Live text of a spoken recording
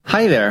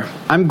Hi there,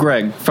 I'm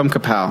Greg from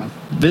Kapow.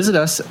 Visit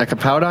us at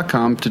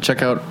kapow.com to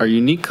check out our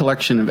unique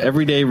collection of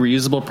everyday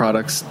reusable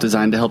products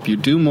designed to help you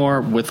do more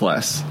with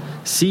less.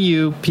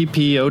 CUPPOW.com.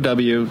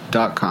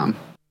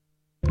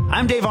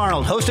 I'm Dave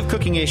Arnold, host of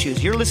Cooking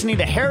Issues. You're listening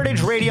to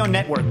Heritage Radio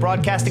Network,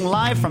 broadcasting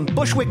live from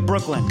Bushwick,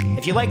 Brooklyn.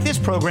 If you like this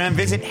program,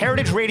 visit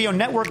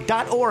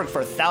heritageradionetwork.org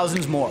for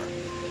thousands more.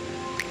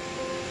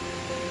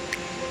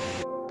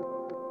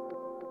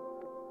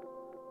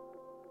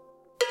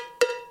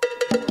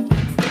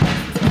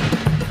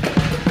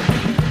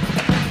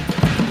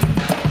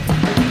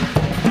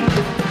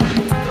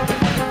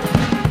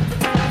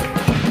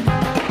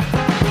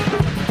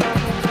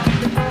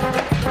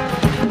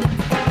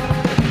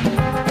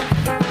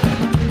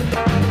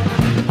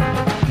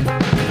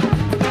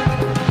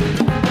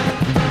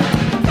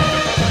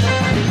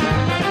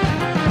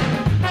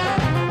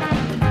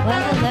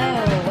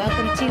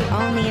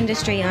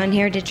 On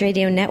Heritage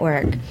Radio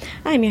Network.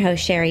 I'm your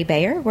host, Sherry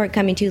Bayer. We're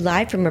coming to you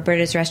live from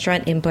Roberta's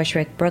Restaurant in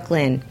Bushwick,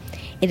 Brooklyn.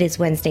 It is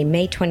Wednesday,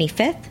 May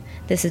 25th.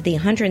 This is the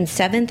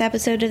 107th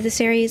episode of the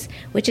series,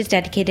 which is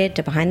dedicated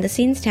to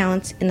behind-the-scenes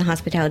talents in the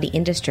hospitality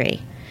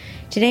industry.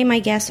 Today, my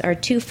guests are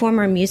two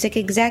former music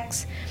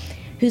execs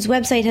whose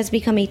website has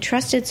become a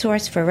trusted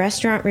source for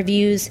restaurant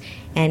reviews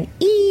and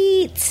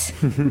eats.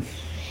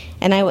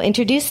 And I will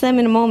introduce them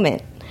in a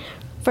moment.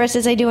 First,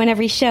 as I do on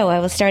every show, I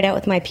will start out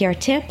with my PR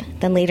tip.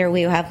 Then later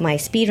we will have my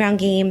speed round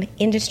game,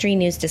 industry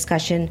news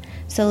discussion,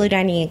 solo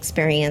dining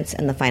experience,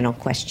 and the final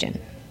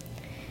question.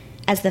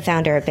 As the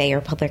founder of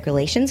Bayer Public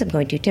Relations, I'm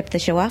going to tip the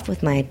show off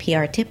with my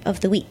PR tip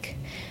of the week.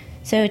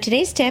 So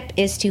today's tip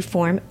is to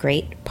form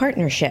great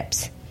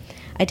partnerships.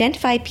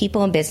 Identify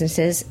people and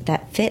businesses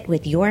that fit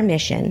with your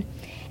mission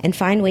and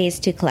find ways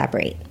to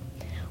collaborate.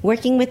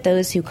 Working with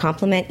those who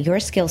complement your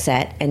skill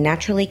set and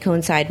naturally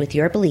coincide with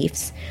your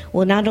beliefs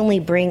will not only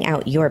bring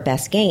out your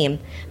best game,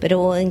 but it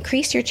will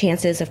increase your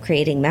chances of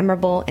creating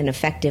memorable and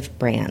effective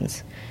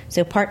brands.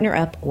 So partner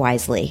up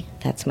wisely.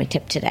 That's my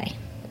tip today.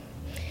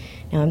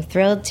 Now, I'm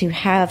thrilled to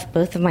have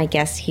both of my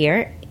guests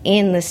here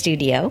in the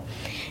studio.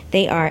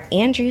 They are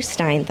Andrew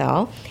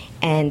Steinthal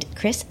and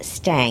Chris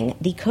Stang,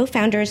 the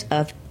co-founders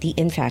of The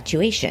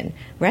Infatuation,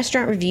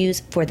 restaurant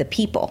reviews for the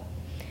people.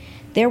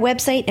 Their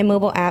website and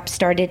mobile app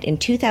started in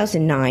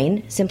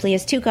 2009 simply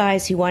as two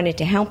guys who wanted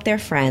to help their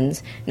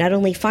friends not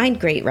only find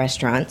great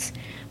restaurants,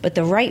 but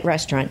the right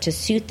restaurant to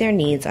suit their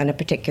needs on a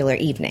particular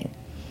evening.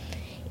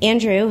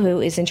 Andrew,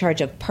 who is in charge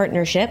of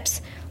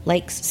partnerships,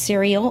 likes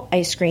cereal,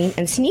 ice cream,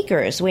 and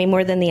sneakers way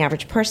more than the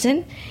average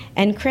person.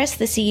 And Chris,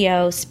 the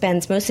CEO,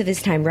 spends most of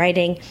his time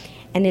writing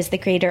and is the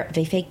creator of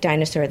a fake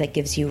dinosaur that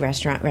gives you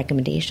restaurant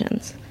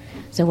recommendations.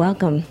 So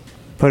welcome.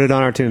 Put it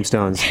on our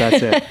tombstones.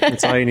 That's it.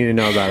 That's all you need to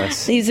know about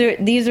us. These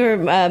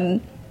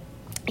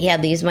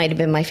might have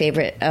been my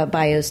favorite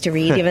bios to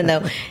read, even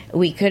though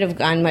we could have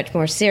gone much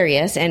more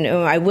serious. And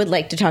I would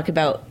like to talk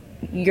about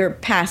your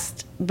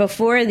past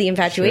before The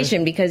Infatuation,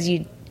 sure, because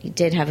you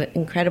did have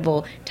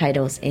incredible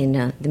titles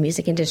in the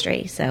music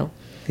industry. So,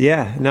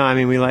 yeah, no, I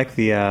mean, we like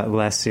the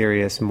less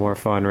serious, more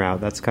fun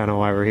route. That's kind of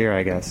why we're here,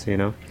 I guess. You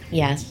know.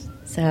 Yes.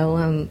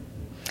 So.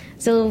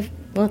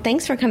 Well,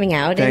 thanks for coming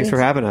out. Thanks for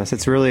having us.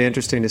 It's really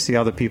interesting to see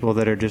all the people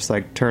that are just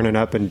like turning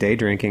up and day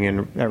drinking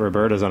at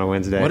Roberta's on a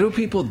Wednesday. What do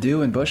people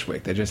do in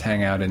Bushwick? They just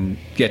hang out and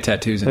get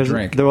tattoos and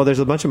drink. There's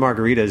a bunch of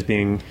margaritas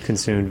being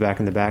consumed back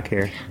in the back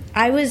here.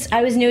 I was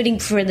noting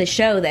for the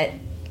show that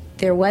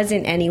there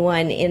wasn't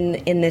anyone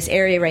in this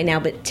area right now,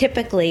 but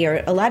typically,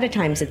 or a lot of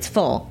times, it's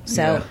full.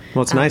 So, yeah.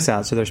 Well, it's nice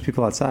out, so there's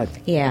people outside.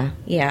 Yeah.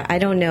 I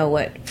don't know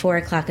what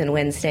 4:00 on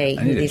Wednesday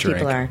who these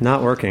people are.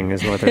 Not working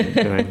is what they're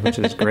doing, which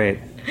is great.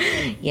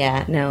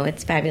 Yeah, no,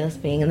 it's fabulous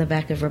being in the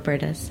back of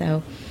Roberta.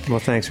 So, well,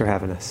 thanks for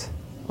having us.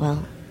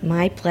 Well,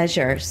 my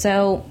pleasure.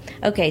 So,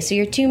 okay, so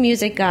you're two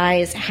music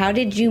guys. How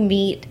did you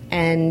meet,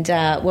 and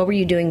what were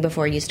you doing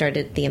before you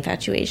started The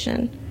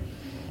Infatuation?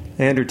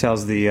 Andrew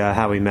tells the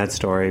how we met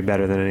story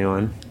better than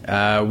anyone.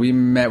 We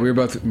were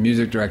both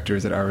music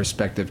directors at our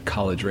respective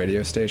college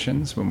radio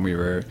stations when we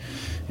were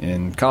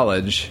in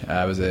college.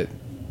 I was at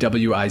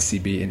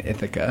WICB in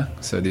Ithaca.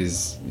 So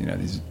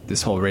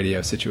this whole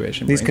radio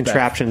situation. These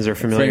contraptions are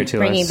familiar to us.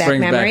 Brings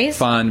back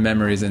fond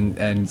memories.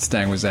 And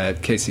Stang was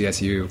at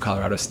KCSU,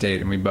 Colorado State,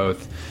 and we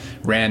both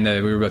we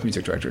were both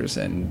music directors,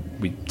 and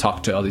we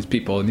talked to all these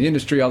people in the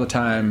industry all the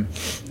time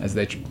as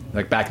they,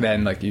 like back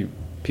then,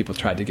 people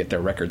tried to get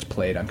their records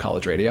played on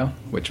college radio,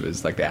 which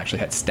was like they actually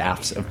had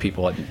staffs of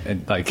people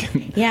and they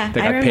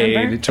got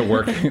paid to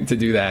work to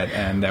do that.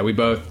 And we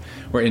both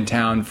were in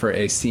town for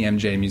a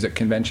CMJ music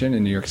convention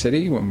in New York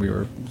City when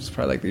it was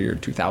probably like the year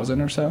 2000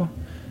 or so.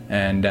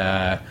 And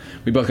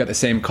we both got the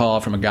same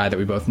call from a guy that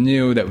we both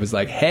knew that was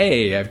like,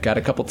 hey, I've got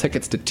a couple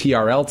tickets to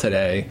TRL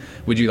today.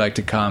 Would you like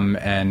to come?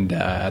 And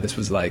this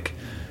was like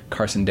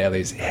Carson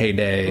Daly's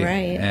heyday,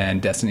 right?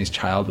 And Destiny's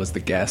Child was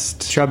the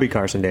guest. Chubby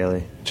Carson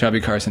Daly.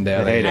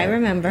 I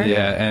remember.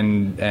 Yeah,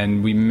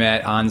 and we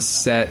met on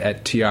set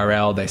at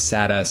TRL. They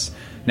sat us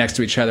next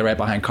to each other right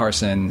behind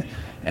Carson,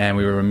 and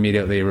we were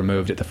immediately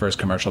removed at the first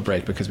commercial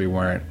break because we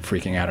weren't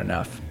freaking out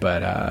enough.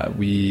 But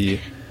we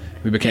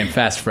we became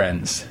fast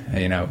friends.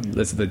 You know,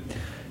 the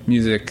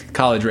music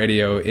college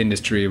radio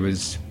industry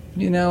was,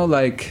 you know,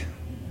 like,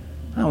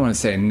 I don't want to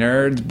say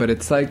nerds, but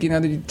it's like, you know,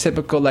 the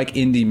typical like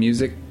indie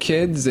music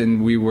kids,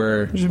 and we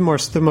were we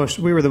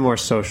were the more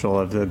social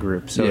of the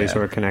group, so we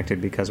sort of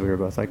connected because we were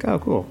both like, oh,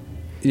 cool.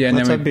 Yeah, and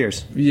let's then have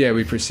beers. Yeah,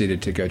 we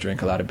proceeded to go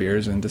drink a lot of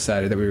beers and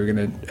decided that we were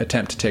going to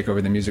attempt to take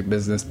over the music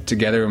business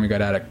together when we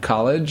got out of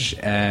college,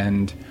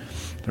 and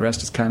the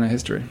rest is kind of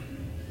history.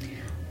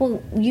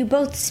 Well, you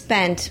both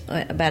spent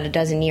about a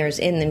dozen years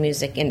in the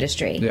music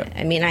industry. Yeah.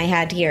 I mean, I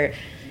had here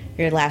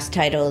your last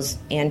titles,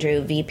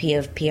 Andrew, VP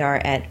of PR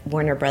at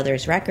Warner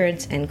Brothers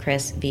Records, and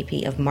Chris,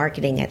 VP of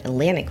Marketing at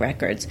Atlantic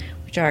Records,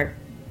 which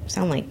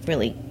sound like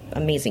really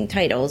amazing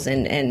titles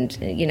and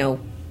you know,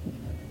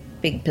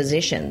 big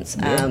positions.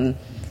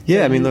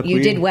 Yeah, I mean, look,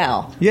 you did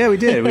well. Yeah, we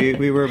did.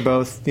 we were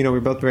both, you know, we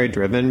were both very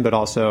driven, but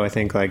also I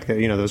think like,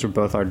 you know, those were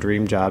both our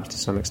dream jobs to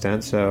some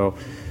extent. So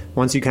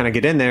once you kind of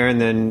get in there,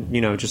 and then,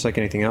 you know, just like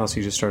anything else,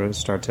 you just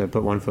start to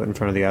put one foot in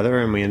front of the other.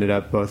 And we ended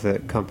up both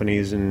at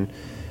companies and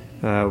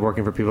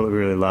working for people that we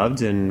really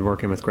loved, and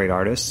working with great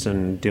artists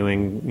and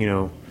doing, you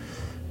know,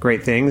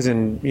 great things,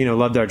 and, you know,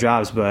 loved our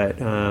jobs, but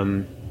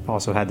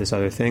also had this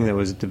other thing that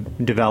was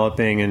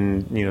developing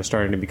and, you know,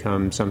 starting to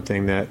become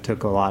something that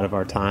took a lot of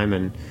our time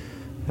and,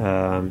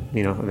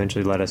 you know,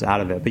 eventually led us out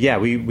of it. But yeah,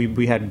 we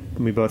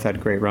both had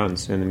great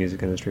runs in the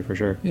music industry for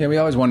sure. Yeah, we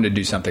always wanted to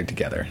do something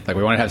together. Like,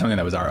 we wanted to have something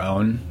that was our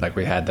own. Like,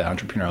 we had the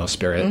entrepreneurial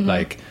spirit. Mm-hmm.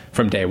 Like,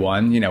 from day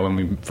one, you know, when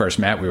we first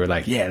met, we were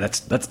like, yeah,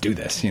 let's do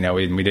this. You know,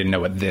 we didn't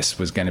know what this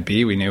was going to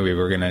be. We knew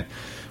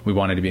we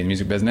wanted to be in the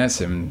music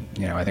business, and,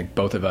 you know, I think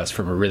both of us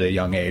from a really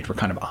young age were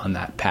kind of on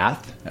that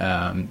path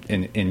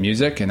in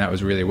music, and that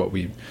was really what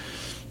we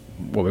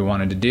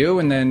wanted to do.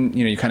 And then,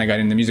 you know, you kind of got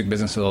in the music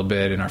business a little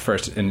bit, and our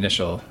first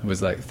initial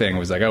thing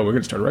was like, oh, we're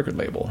going to start a record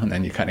label. And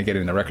then you kind of get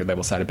in the record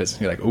label side of business,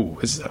 and you're like, ooh,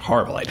 this is a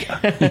horrible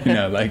idea. You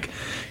know, like,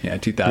 yeah,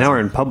 2000. Now we're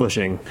in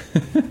publishing.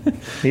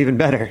 Even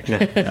better.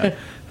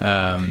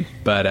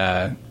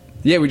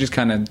 Yeah, we just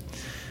kind of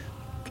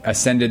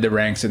ascended the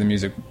ranks of the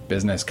music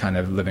business, kind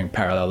of living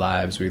parallel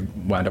lives. We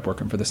wound up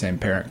working for the same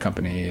parent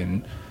company,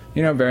 and,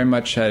 you know, very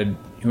much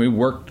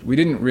we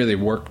didn't really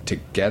work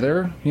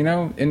together, you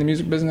know, in the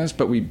music business,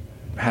 but we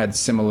had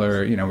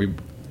similar, you know,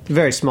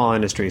 very small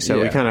industry.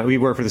 So yeah. we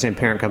work for the same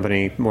parent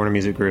company, Warner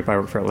Music Group. I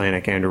work for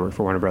Atlantic, Andrew worked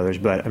for Warner Brothers.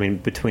 But I mean,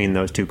 between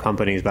those two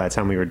companies, by the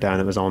time we were done,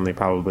 it was only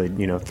probably,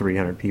 you know,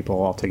 300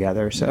 people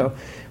altogether. So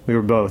we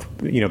were both,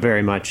 you know,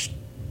 very much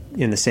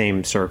in the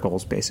same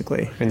circles,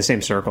 basically, in the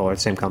same circle or the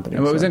same company.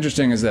 And what was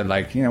interesting is that,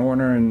 like, you know,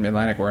 Warner and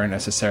Atlantic weren't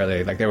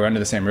necessarily, like, they were under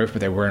the same roof,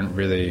 but they weren't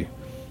really, you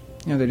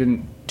know, they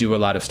didn't do a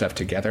lot of stuff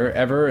together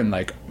ever. And,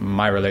 like,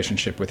 my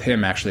relationship with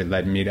him actually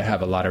led me to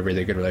have a lot of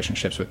really good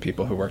relationships with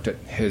people who worked at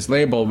his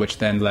label, which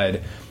then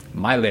led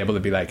my label to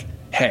be like,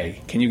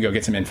 hey, can you go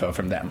get some info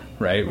from them,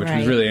 right? Which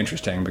was really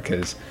interesting,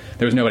 because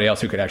there was nobody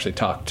else who could actually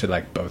talk to,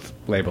 like, both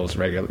labels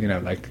regularly, you know,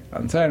 like,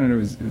 on site. And it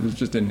was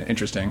just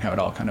interesting how it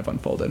all kind of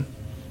unfolded.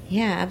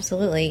 Yeah,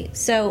 absolutely.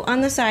 So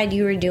on the side,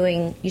 you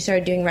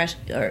started doing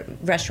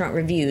restaurant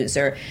reviews,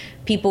 or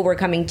people were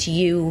coming to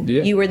you.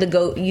 Yeah.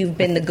 You've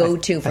been the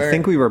go-to for. I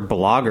think we were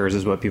bloggers,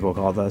 is what people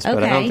called us,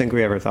 but I don't think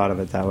we ever thought of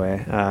it that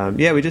way.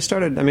 Yeah, we just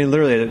started. I mean,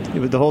 literally,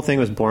 the whole thing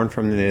was born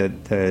from the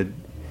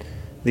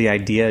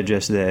idea,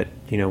 just that,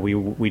 you know, we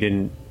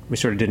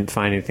sort of didn't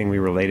find anything we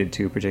related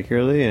to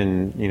particularly,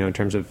 and, you know, in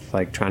terms of,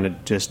 like, trying to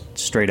just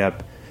straight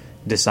up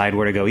decide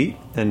where to go eat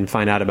and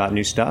find out about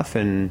new stuff.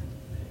 And,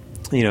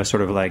 you know,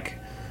 sort of like,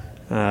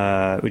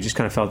 we just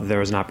kind of felt that there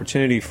was an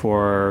opportunity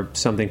for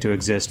something to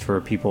exist for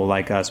people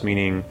like us,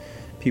 meaning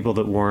people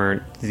that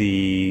weren't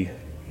the,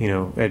 you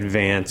know,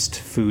 advanced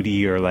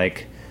foodie or,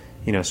 like,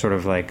 you know, sort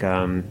of like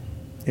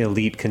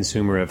elite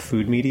consumer of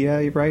food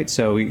media, right?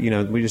 So, you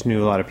know, we just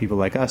knew a lot of people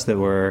like us that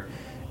were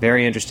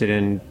very interested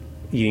in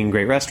eating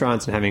great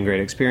restaurants and having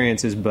great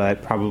experiences,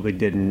 but probably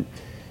didn't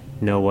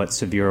know what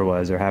Severe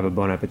was or have a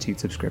Bon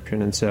Appetit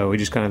subscription. And so we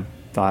just kind of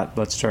thought,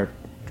 let's start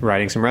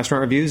writing some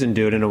restaurant reviews and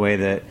do it in a way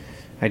that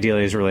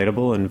ideally is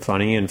relatable and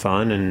funny and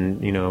fun,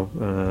 and, you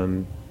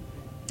know,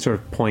 sort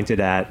of pointed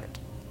at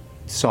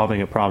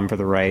solving a problem for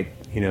the right,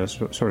 you know,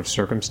 sort of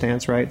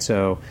circumstance, right?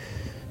 So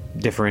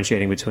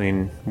differentiating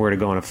between where to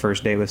go on a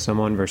first date with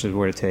someone versus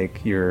where to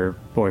take your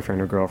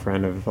boyfriend or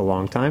girlfriend of a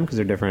long time, because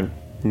they're different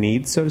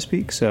needs, so to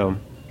speak. So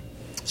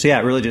yeah,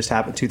 it really just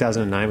happened.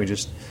 2009, we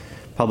just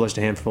published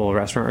a handful of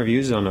restaurant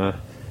reviews on a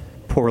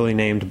poorly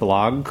named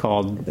blog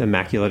called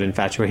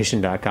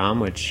ImmaculateInfatuation.com,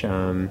 which,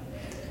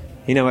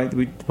 you know,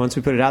 once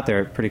we put it out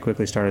there, it pretty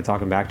quickly started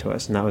talking back to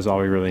us, and that was all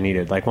we really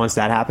needed. Like, once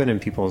that happened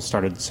and people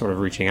started sort of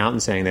reaching out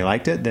and saying they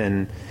liked it,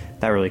 then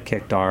that really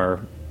kicked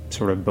us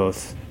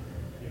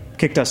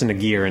into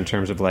gear in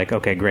terms of, like,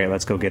 okay, great,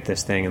 let's go get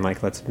this thing, and,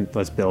 like, let's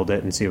build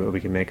it and see what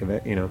we can make of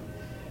it, you know.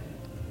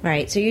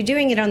 Right. So you're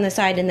doing it on the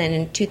side, and then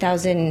in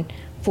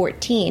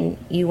 2014,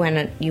 you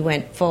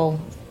went full.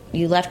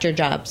 You left your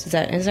jobs.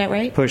 Is that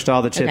right? Pushed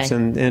all the chips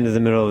into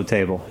the middle of the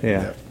table.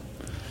 Yeah.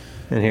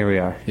 And here we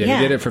are. Yeah,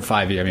 we did it for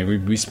 5 years. I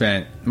mean, we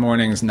spent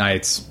mornings,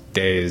 nights,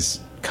 days,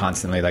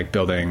 constantly like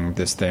building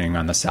this thing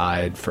on the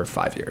side for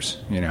 5 years,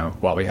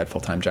 while we had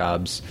full-time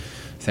jobs.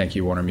 Thank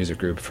you, Warner Music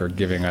Group, for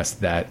giving us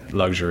that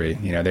luxury.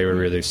 They were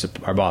really,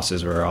 our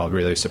bosses were all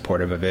really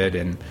supportive of it.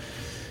 And,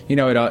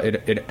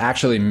 it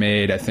actually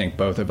made, I think,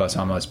 both of us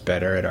almost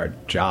better at our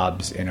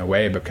jobs in a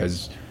way,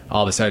 because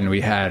all of a sudden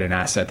we had an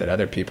asset that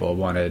other people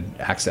wanted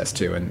access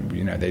to. And,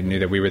 they knew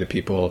that we were the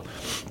people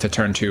to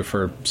turn to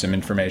for some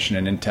information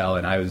and intel.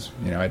 And I was,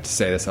 I had to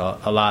say this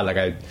a lot. Like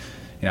I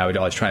would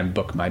always try and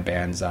book my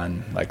bands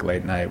on like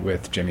late night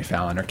with Jimmy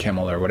Fallon or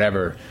Kimmel or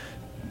whatever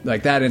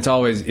like that. And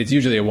it's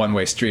usually a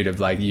one-way street of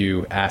like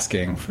you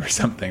asking for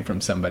something from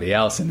somebody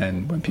else. And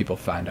then when people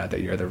find out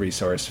that you're the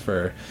resource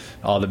for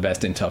all the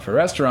best intel for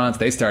restaurants,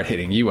 they start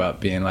hitting you up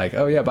being like,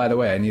 oh yeah, by the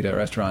way, I need a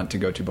restaurant to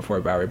go to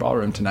before Bowery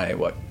Ballroom tonight.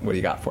 What do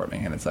you got for me?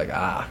 And it's like,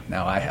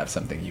 now I have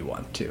something you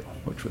want too,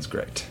 which was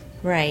great.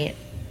 Right.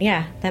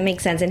 Yeah, that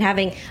makes sense. And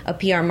having a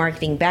PR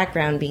marketing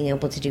background, being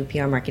able to do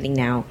PR marketing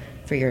now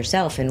for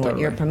yourself and what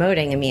you're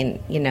promoting, I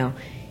mean,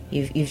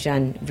 You've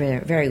done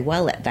very, very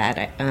well at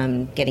that,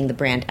 getting the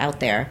brand out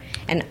there.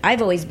 And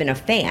I've always been a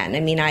fan. I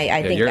mean,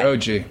 I think you're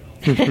OG.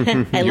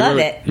 I love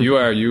it. You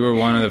were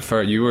one of the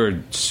first. You were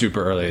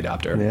super early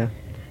adopter. Yeah.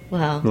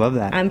 Well, love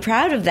that. I'm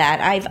proud of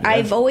that.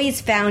 I've always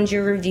found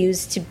your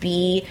reviews to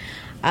be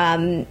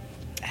a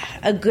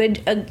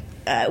good.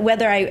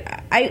 Whether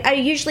I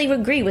usually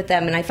agree with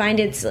them, and I find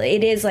it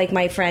is like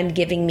my friend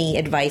giving me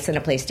advice and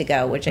a place to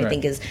go, which I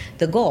think is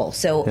the goal.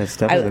 So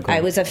I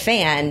was a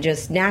fan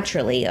just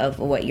naturally of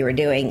what you were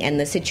doing and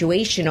the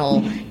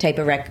situational type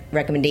of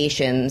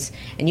recommendations.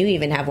 And you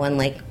even have one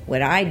like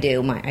what I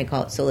do. I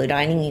call it solo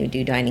dining. You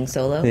do dining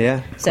solo.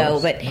 Yeah. So,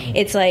 but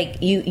it's like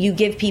you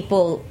give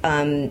people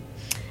the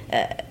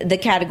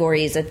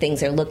categories of things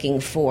they're looking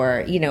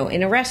for,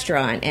 in a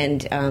restaurant,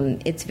 and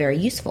it's very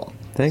useful.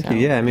 Thank you.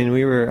 Yeah, I mean,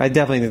 I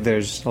definitely think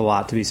there's a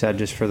lot to be said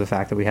just for the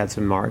fact that we had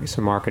some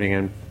marketing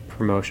and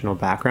promotional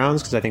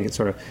backgrounds, because I think it's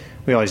sort of,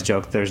 we always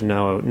joke there's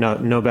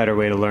no better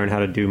way to learn how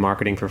to do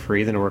marketing for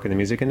free than to work in the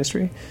music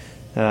industry.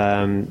 We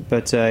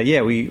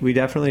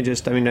definitely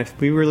just,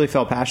 we really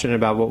felt passionate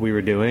about what we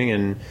were doing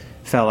and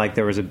felt like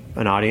there was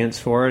an audience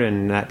for it,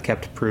 and that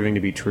kept proving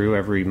to be true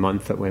every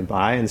month that went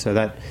by. And so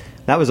that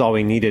was all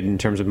we needed in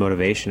terms of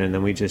motivation, and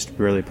then we just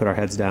really put our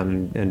heads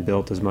down and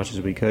built as much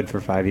as we could for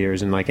 5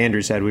 years. And like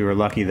Andrew said, we were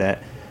lucky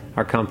that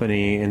our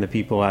company and the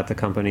people at the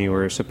company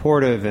were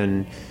supportive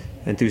and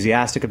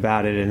enthusiastic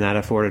about it, and that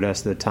afforded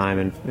us the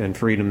time and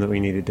freedom that we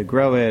needed to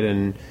grow it.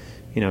 And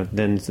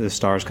then the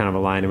stars kind of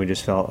aligned, and we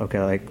just felt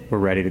okay, like we're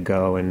ready to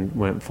go, and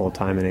went full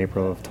time in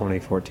April of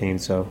 2014,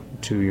 so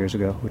 2 years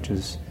ago, which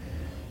is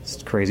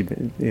crazy.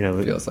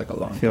 Feels like a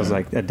long feels time.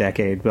 Like a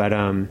decade, but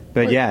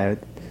yeah.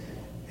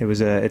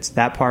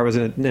 That part was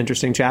an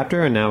interesting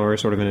chapter, and now we're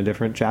sort of in a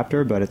different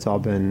chapter, but it's all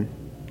been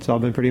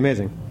pretty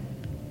amazing.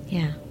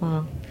 Yeah,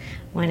 well,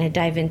 I want to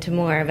dive into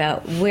more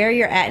about where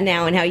you're at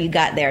now and how you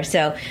got there.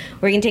 So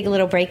we're going to take a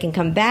little break and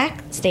come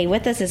back. Stay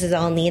with us. This is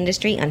All in the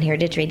Industry on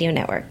Heritage Radio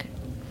Network.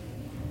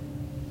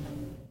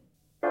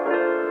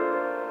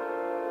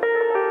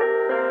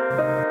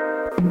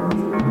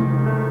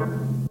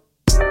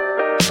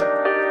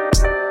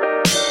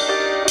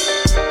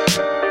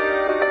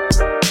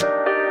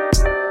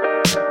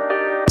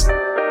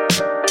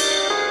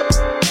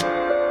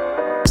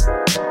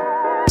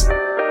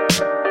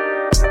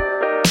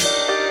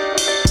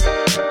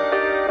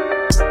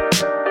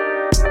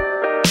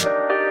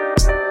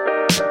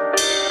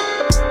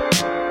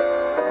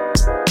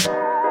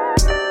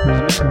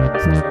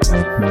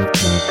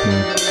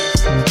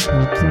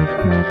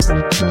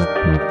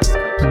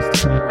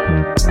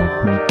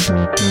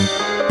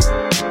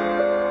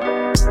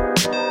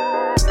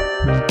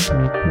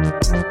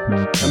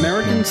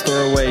 Americans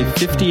throw away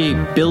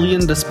 58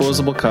 billion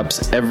disposable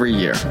cups every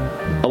year.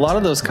 A lot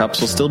of those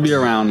cups will still be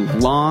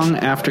around long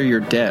after you're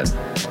dead.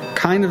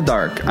 Kind of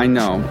dark, I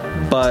know,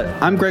 but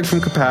I'm Greg from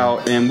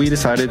Kapow, and we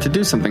decided to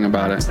do something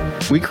about it.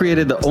 We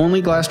created the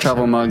only glass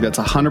travel mug that's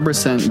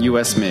 100%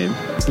 US made.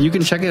 You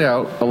can check it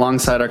out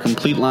alongside our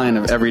complete line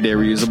of everyday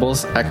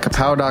reusables at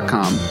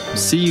kapow.com,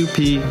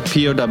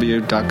 CUPPOW.com.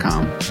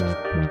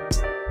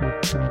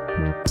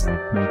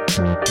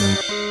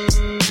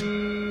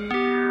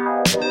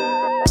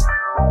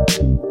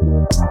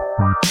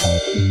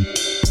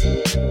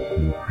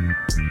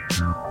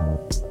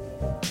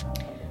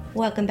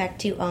 Welcome back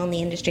to All in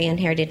the Industry on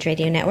Heritage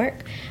Radio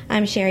Network.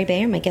 I'm Sherry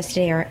Bayer. My guests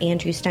today are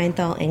Andrew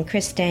Steinthal and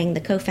Chris Stang,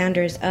 the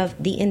co-founders of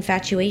The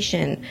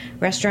Infatuation,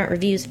 restaurant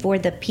reviews for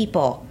the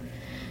people.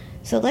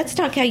 So let's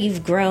talk how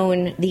you've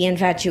grown The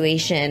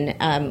Infatuation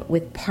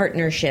with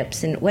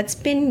partnerships, and what's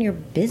been your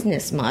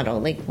business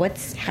model?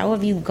 How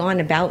have you gone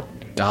about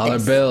Dollar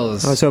this?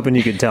 bills. I was hoping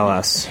you could tell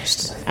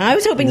us. I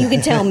was hoping you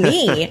could tell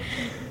me.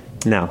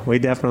 No, we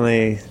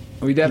definitely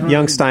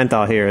young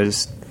Steinthal here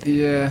is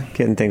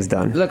getting things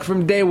done. Look,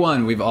 from day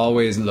one, we've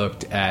always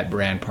looked at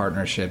brand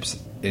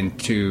partnerships in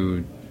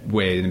two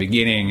ways. In the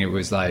beginning, it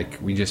was like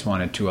we just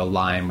wanted to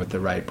align with the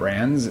right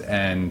brands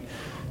and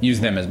use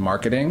them as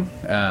marketing.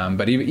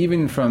 But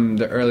even from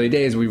the early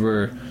days, we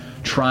were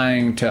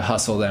trying to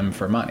hustle them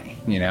for money,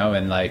 you know?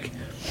 And like,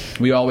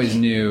 we always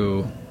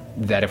knew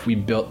that if we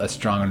built a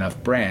strong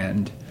enough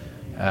brand,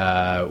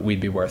 we'd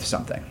be worth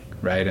something,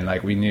 right? And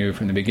like, we knew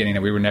from the beginning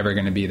that we were never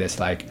going to be this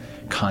like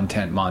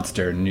content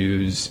monster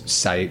news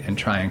site and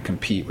try and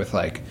compete with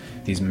like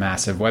these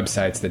massive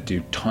websites that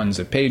do tons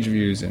of page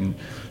views and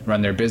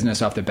run their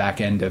business off the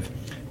back end of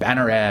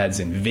banner ads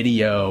and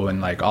video and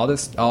like all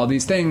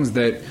these things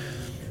that,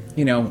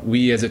 you know,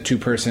 we as a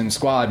 2-person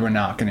squad were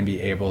not going to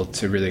be able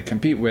to really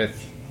compete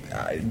with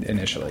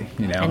initially,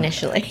 you know.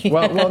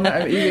 well,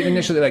 not,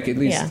 initially, like at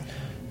least,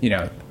 you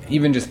know,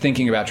 even just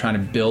thinking about trying to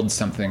build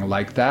something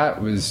like that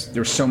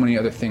there were so many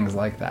other things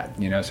like that,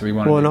 you know. So we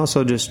wanted. Well, and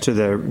also just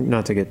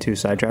not to get too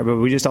sidetracked, but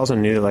we just also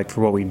knew that, like,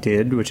 for what we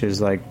did, which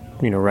is like,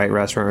 you know, write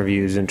restaurant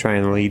reviews and try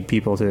and lead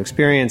people to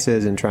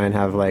experiences and try and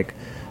have like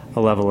a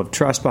level of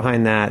trust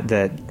behind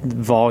that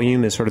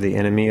volume is sort of the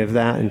enemy of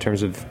that in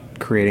terms of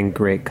creating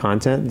great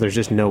content. There's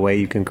just no way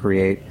you can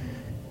create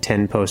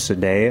 10 posts a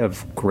day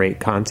of great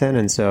content.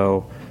 And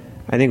so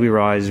I think we were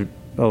always a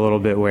little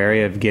bit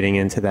wary of getting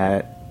into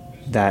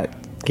that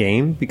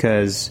game,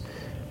 because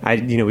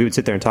we would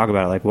sit there and talk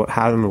about it, like,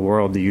 how in the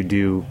world do you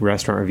do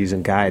restaurant reviews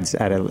and guides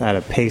at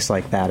a pace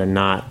like that and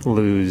not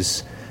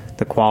lose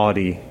the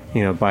quality,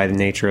 you know, by the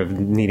nature of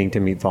needing to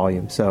meet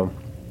volume. So,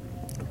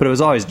 but it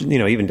was always, you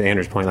know, even to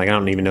Andrew's point, like, I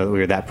don't even know that we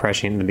were that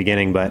prescient in the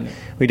beginning, but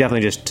we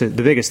definitely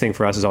the biggest thing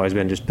for us has always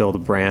been just build a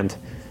brand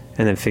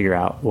and then figure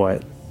out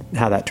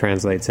how that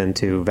translates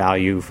into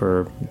value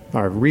for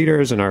our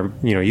readers and our,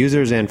 you know,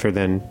 users, and for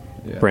then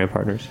brand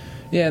partners.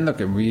 Yeah. And look,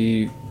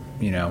 we,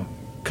 you know,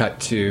 cut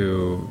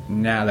to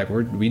now, like,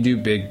 we do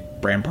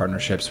big brand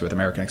partnerships with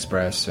American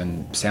Express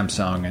and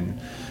Samsung and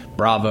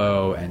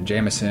Bravo and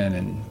Jameson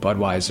and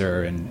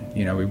Budweiser, and,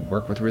 you know, we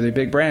work with really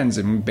big brands,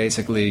 and we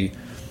basically,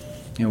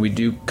 you know, we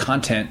do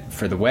content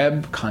for the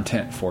web,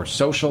 content for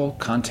social,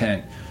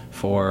 content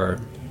for,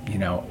 you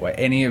know,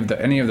 any of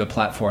the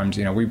platforms.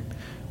 You know,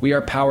 we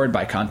are powered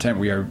by content.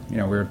 We are, you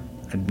know, we're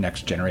a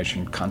next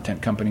generation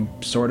content company,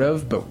 sort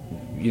of, but,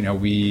 you know,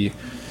 we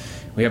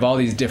have all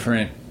these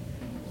different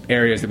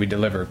areas that we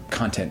deliver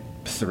content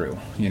through.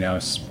 You know,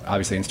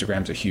 obviously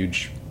Instagram's a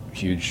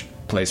huge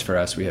place for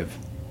us. We have,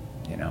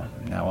 you know,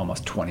 now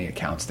almost 20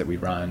 accounts that we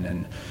run,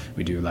 and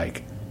we do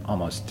like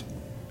almost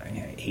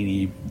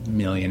 80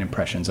 million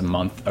impressions a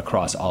month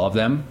across all of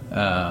them.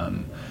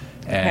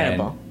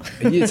 Incredible.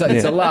 It's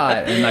a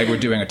lot. And like, we're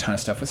doing a ton of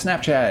stuff with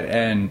Snapchat.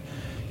 And,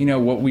 you know,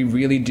 what we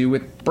really do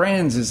with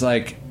brands is,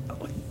 like,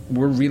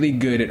 we're really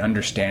good at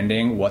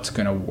understanding what's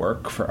going to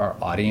work for our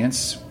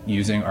audience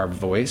using our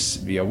voice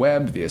via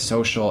web, via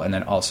social, and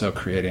then also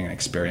creating an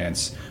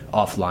experience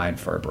offline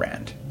for a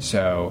brand.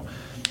 So,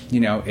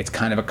 you know, it's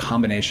kind of a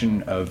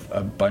combination of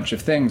a bunch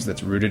of things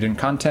that's rooted in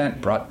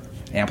content,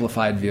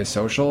 amplified via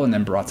social, and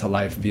then brought to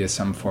life via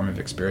some form of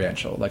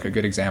experiential. Like, a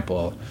good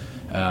example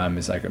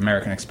is like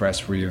American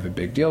Express, where you have a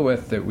big deal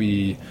with, that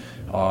we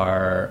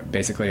are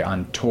basically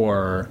on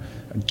tour,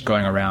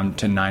 going around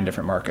to 9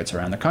 different markets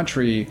around the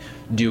country,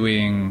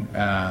 doing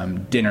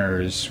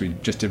dinners. We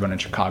just did one in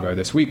Chicago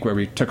this week, where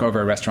we took over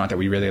a restaurant that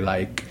we really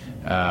like,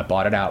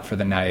 bought it out for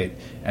the night,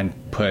 and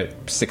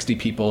put 60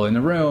 people in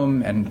the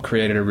room and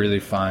created a really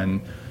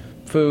fun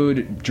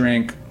food,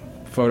 drink,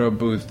 photo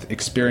booth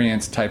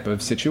experience type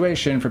of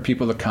situation for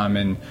people to come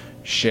and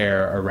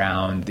share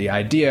around the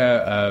idea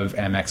of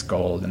Amex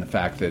Gold and the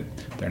fact that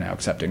they're now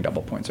accepting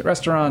double points at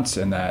restaurants,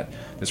 and that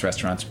this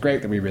restaurant's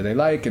great, that we really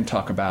like, and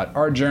talk about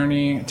our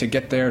journey to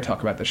get there,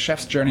 talk about the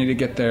chef's journey to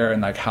get there,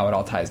 and like how it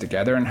all ties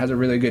together, and has a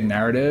really good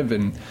narrative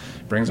and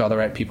brings all the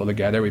right people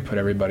together. We put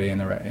everybody in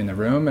the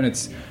room, and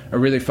it's a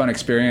really fun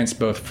experience,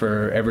 both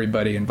for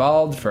everybody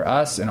involved, for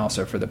us, and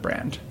also for the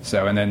brand.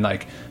 So, and then,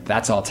 like,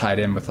 that's all tied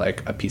in with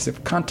like a piece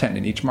of content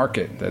in each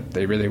market that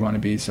they really want to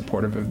be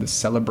supportive of the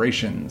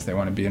celebrations. They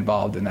want to be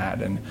involved in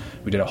that. And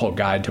we did a whole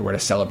guide to where to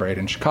celebrate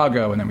in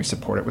Chicago, and then we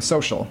support it with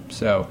social.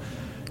 So,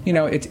 you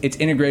know, it's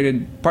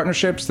integrated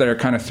partnerships that are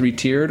kind of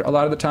 3-tiered a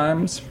lot of the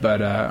times,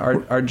 but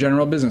our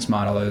general business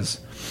model is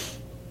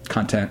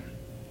content.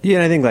 Yeah,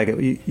 and I think,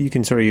 like, you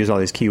can sort of use all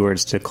these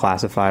keywords to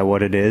classify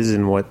what it is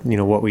and what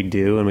we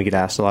do, and we get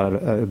asked a lot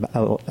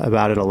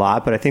about it a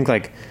lot. But I think,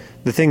 like,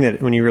 the thing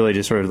that, when you really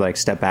just sort of like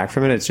step back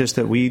from it, it's just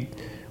that we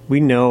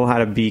know how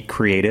to be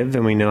creative,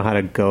 and we know how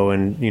to go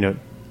and, you know,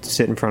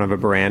 sit in front of a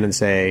brand and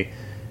say,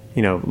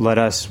 you know, let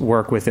us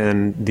work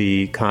within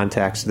the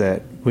context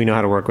that we know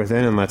how to work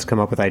within, and let's come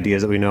up with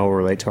ideas that we know will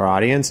relate to our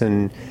audience.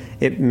 And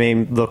it may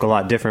look a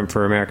lot different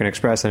for American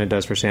Express than it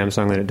does for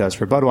Samsung, than it does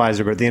for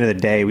Budweiser, but at the end of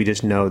the day, we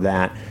just know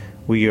that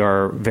we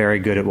are very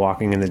good at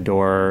walking in the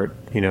door,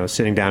 you know,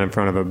 sitting down in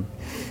front of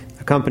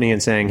a company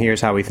and saying, here's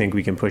how we think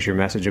we can push your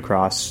message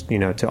across, you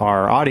know, to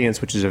our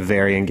audience, which is a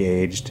very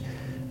engaged,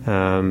 you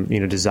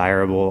know,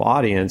 desirable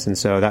audience. And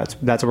so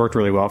that's worked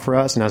really well for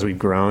us. And as we've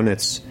grown,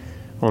 it's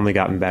only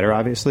gotten better,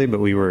 obviously. But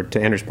we were,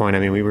 to Andrew's point, I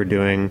mean, we were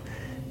doing,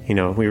 you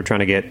know, we were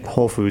trying to get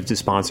Whole Foods to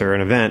sponsor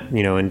an event,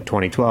 you know, in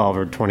 2012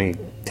 or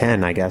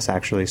 2010, I guess,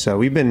 actually. So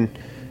we've been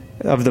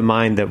of the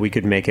mind that we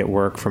could make it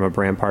work from a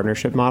brand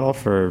partnership model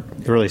for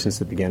really since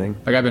the beginning.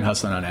 Like I've been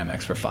hustling on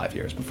Amex for 5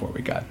 years before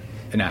we got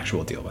an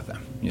actual deal with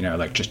them,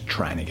 like just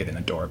trying to get in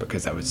the door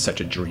because that was such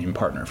a dream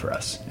partner for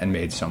us and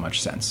made so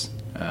much sense.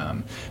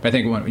 But I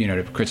think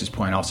to Chris's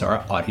point, also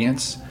our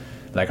audience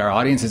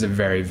is a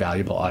very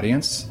valuable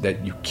audience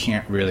that you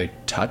can't really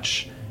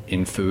touch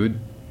in food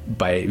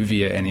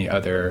via any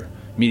other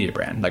media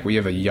brand. Like we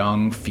have a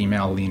young,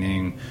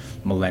 female-leaning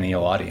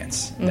millennial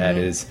audience that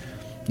is,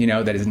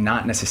 that is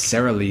not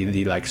necessarily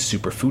the like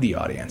super foodie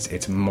audience.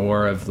 It's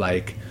more of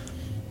like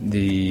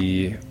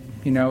the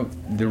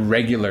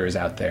regulars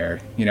out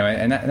there,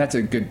 and that's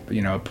a good,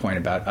 point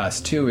about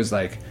us too, is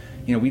like,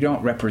 we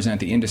don't represent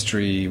the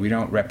industry. We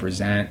don't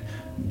represent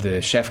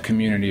the chef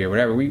community or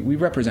whatever. We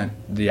represent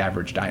the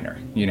average diner,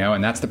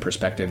 and that's the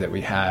perspective that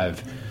we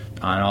have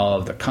on all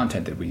of the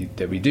content that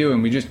we do.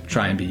 And we just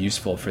try and be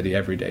useful for the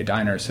everyday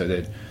diner so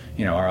that,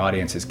 our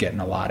audience is getting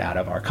a lot out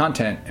of our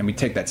content. And we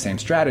take that same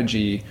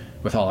strategy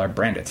with all our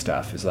branded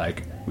stuff. Is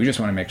like, we just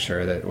want to make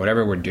sure that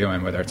whatever we're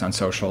doing, whether it's on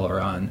social or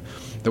on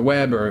the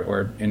web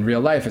or in real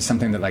life, is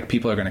something that like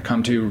people are going to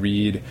come to,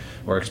 read,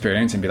 or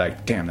experience and be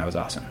like, damn, that was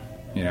awesome.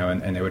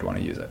 And they would want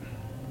to use it.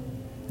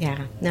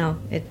 Yeah, no,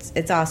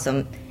 it's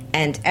awesome.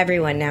 And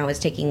everyone now is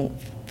taking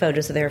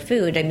photos of their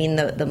food. I mean,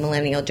 the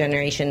millennial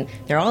generation,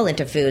 they're all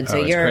into food.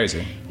 So it's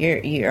crazy.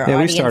 Your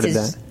audience we started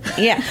is, that.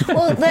 Yeah.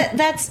 Well,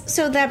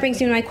 that brings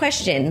me to my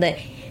question. The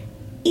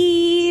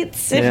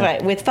Eats,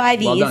 with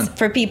 5 Well E's, done.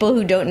 for people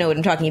who don't know what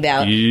I'm talking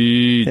about.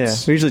 Eats. Yeah,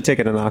 we usually take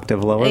it an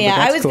octave lower. Yeah, but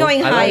that's I was cool.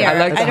 going higher. I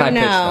like the I don't high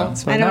know.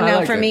 pitch, though. I don't No, I know.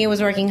 like For it. me, it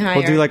was working higher.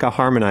 We'll do like a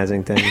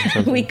harmonizing thing. Or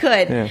something. We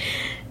could. Yeah.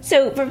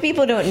 So for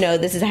people who don't know,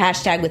 this is a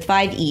hashtag with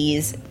 5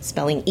 E's,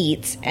 spelling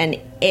eats, and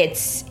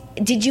it's.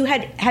 Did you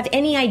have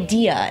any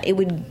idea it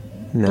would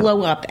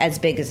blow up as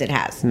big as it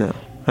has? No.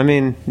 I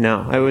mean,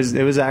 no. It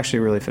was actually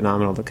really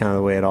phenomenal, the kind of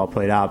the way it all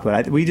played out.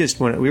 But we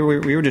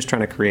were just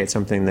trying to create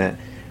something that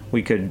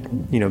we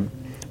could,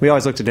 we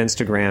always looked at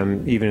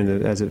Instagram,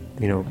 even as it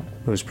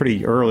was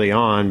pretty early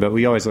on, but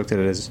we always looked at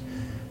it as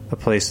a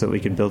place that we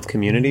could build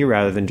community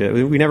rather than just,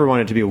 we never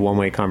wanted it to be a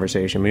one-way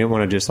conversation. We didn't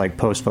want to just like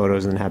post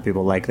photos and have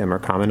people like them or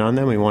comment on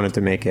them. We wanted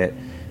to make it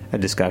a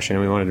discussion,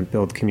 and we wanted to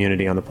build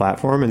community on the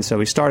platform. And so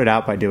we started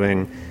out by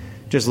doing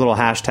just little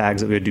hashtags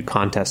that we would do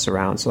contests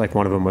around. So like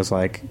one of them was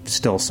like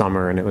still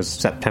summer, and it was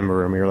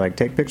September, and we were like,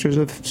 take pictures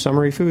of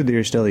summery food that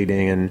you're still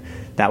eating, and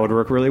that would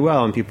work really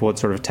well, and people would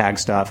sort of tag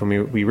stuff,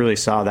 and we really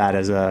saw that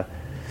as an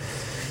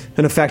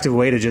effective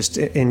way to just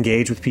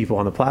engage with people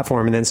on the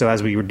platform. And then so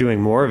as we were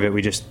doing more of it,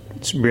 we just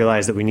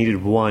realized that we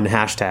needed one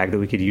hashtag that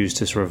we could use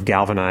to sort of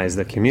galvanize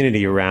the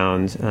community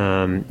around.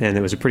 And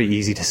it was a pretty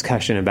easy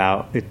discussion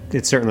about it.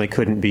 It certainly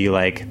couldn't be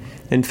like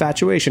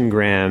infatuation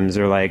grams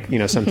or like,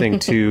 something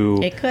too...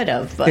 It could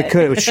have, but... It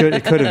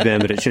could have been,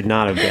 but it should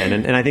not have been.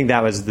 And I think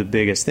that was the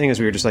biggest thing, is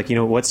we were just like,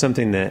 what's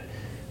something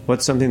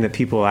that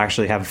people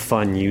actually have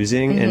fun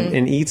using? Mm-hmm.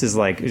 And Eats is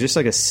like, just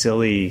like a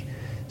silly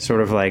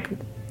sort of like...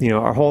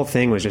 our whole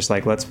thing was just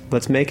like,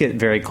 let's make it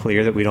very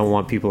clear that we don't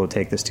want people to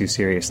take this too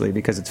seriously,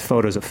 because it's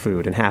photos of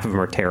food and half of them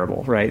are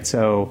terrible, right?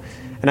 So,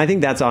 and I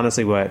think that's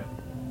honestly what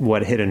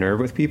hit a nerve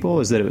with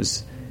people, is that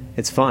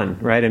it's fun,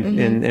 right?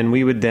 And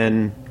we would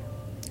then,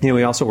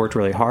 we also worked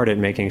really hard at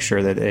making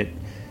sure that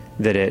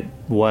it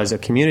was a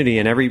community,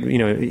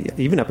 and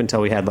even up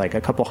until we had like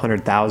a couple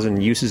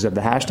 100,000 uses of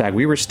the hashtag,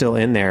 we were still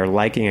in there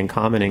liking and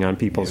commenting on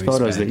people's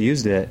photos that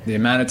used it. The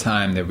amount of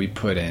time that we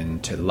put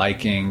into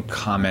liking,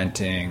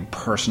 commenting,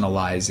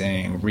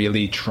 personalizing,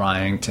 really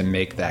trying to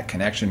make that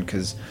connection,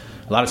 because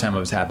a lot of time what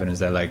was happening is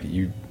that like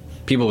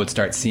people would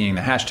start seeing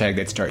the hashtag,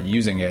 they'd start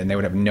using it, and they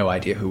would have no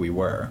idea who we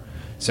were.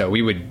 So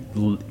we would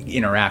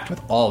interact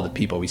with all the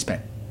people we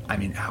spent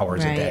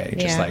hours a day,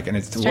 just like, and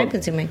it's time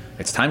consuming.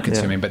 It's time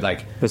consuming, but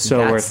like, but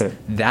so worth it.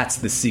 That's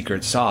the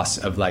secret sauce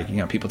of like,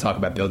 people talk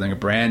about building a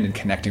brand and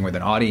connecting with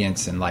an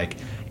audience, and like,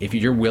 if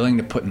you're willing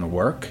to put in the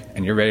work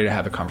and you're ready to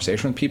have a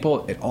conversation with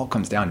people, it all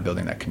comes down to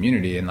building that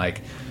community. And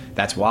like,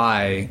 that's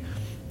why,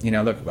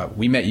 look,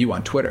 we met you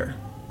on Twitter,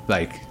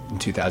 like in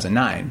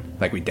 2009,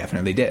 like we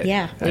definitely did.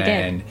 Yeah, we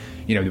did.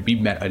 And we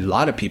met a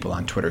lot of people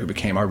on Twitter who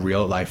became our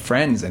real life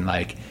friends, and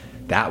like,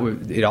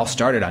 it all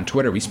started on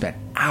Twitter. We spent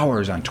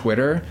hours on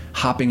Twitter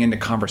hopping into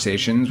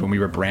conversations when we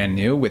were brand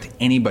new with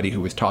anybody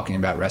who was talking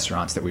about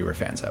restaurants that we were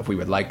fans of. We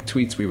would like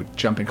tweets. We would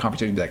jump in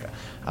conversations, be like,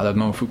 I love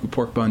Momofuku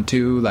pork bun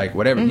too, like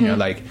whatever,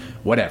 like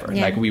whatever.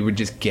 Yeah. Like we would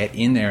just get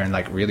in there and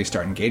like really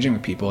start engaging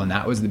with people. And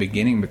that was the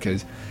beginning,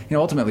 because,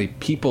 ultimately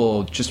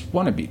people just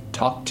want to be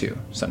talked to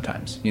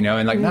sometimes, and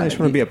like, I just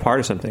want to be a part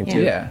of something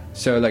too. Yeah.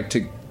 So like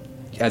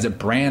as a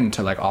brand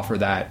to like offer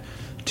that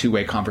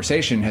two-way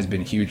conversation has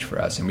been huge for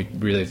us, and we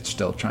really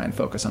still try and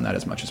focus on that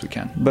as much as we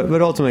can.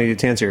 But ultimately,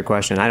 to answer your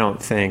question, I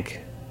think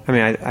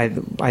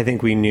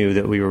we knew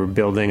that we were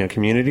building a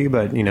community,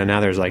 but now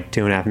there's like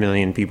 2.5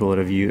 million people that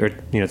have used, or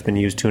it's been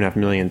used 2.5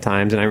 million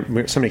times.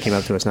 And somebody came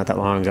up to us not that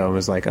long ago and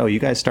was like, "Oh, you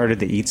guys started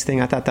the Eats thing?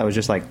 I thought that was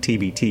just like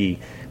TBT,"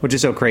 which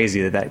is so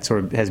crazy that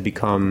sort of has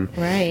become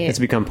right. It's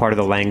become part of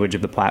the language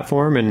of the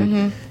platform.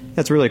 And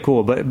That's really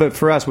cool. But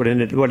for us, what it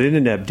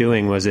ended up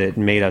doing was it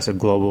made us a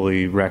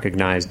globally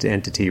recognized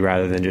entity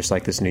rather than just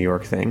like this New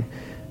York thing.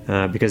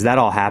 Because that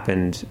all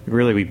happened,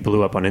 really we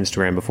blew up on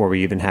Instagram before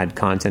we even had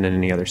content in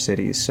any other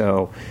cities.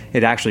 So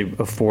it actually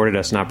afforded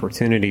us an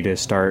opportunity to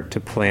start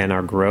to plan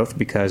our growth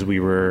because we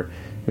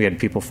had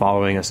people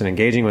following us and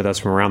engaging with us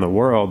from around the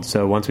world.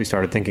 So once we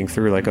started thinking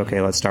through like,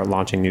 okay, let's start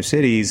launching new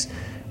cities,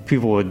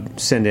 people would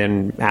send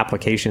in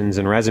applications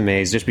and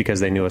resumes just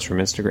because they knew us from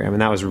Instagram.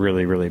 And that was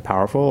really, really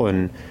powerful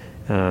and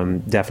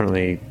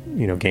definitely,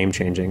 game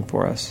changing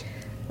for us.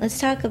 Let's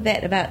talk a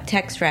bit about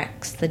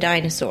TextRex, the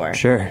dinosaur.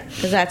 Sure.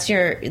 Because that's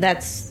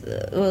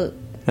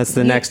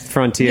the next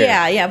frontier.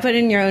 Yeah, put it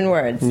in your own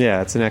words.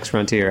 Yeah, it's the next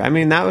frontier. I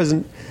mean,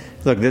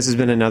 this has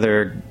been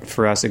another,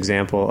 for us,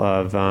 example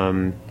of,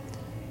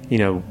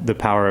 the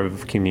power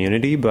of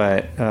community.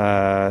 But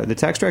the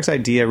TextRex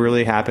idea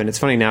really happened. It's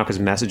funny now because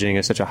messaging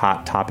is such a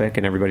hot topic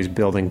and everybody's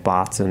building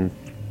bots and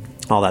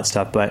all that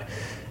stuff. But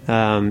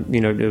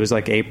it was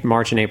like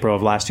March and April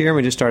of last year, and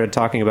we just started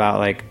talking about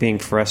like being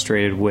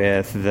frustrated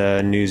with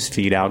the news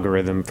feed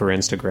algorithm for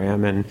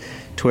Instagram and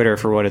Twitter.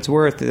 For what it's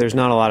worth, there's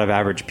not a lot of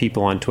average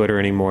people on Twitter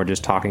anymore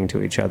just talking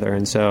to each other.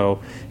 And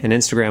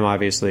Instagram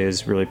obviously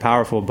is really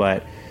powerful,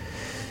 but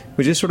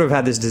we just sort of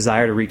had this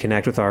desire to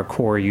reconnect with our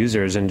core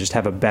users and just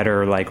have a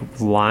better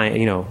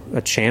line,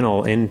 a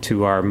channel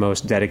into our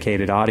most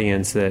dedicated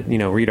audience that,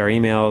 read our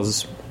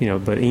emails,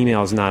 but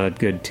email is not a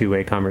good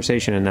two-way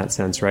conversation in that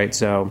sense, right?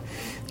 So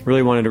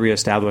really wanted to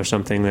reestablish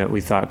something that we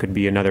thought could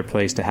be another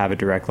place to have a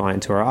direct line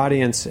to our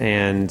audience,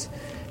 and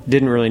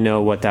didn't really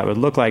know what that would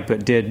look like,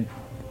 but did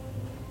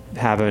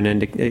have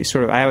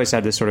I always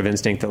had this sort of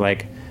instinct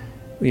that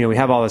we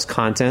have all this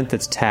content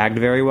that's tagged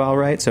very well,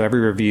 right? So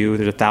every review,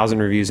 there's 1,000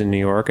 reviews in New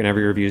York, and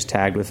every review is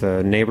tagged with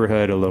a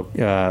neighborhood,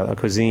 a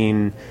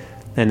cuisine,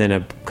 and then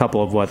a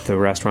couple of what the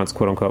restaurant's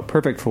quote unquote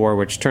perfect for,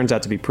 which turns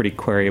out to be pretty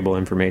queryable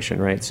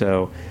information, right?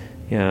 So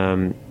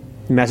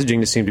messaging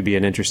just seemed to be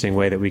an interesting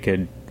way that we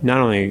could not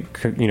only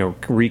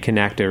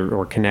reconnect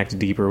or connect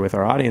deeper with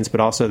our audience,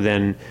 but also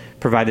then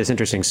provide this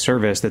interesting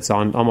service that's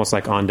almost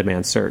like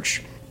on-demand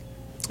search.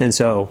 And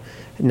so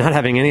not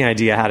having any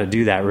idea how to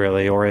do that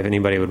really, or if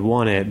anybody would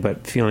want it,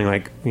 but feeling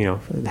like,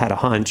 had a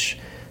hunch,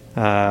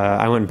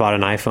 I went and bought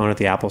an iPhone at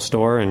the Apple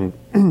Store and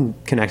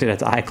connected it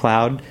to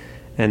iCloud,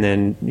 and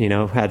then,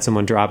 had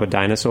someone drop a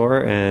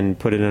dinosaur and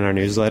put it in our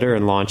newsletter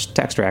and launched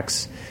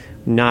TextRex,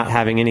 not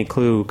having any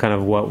clue kind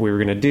of what we were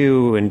going to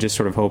do, and just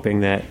sort of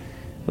hoping that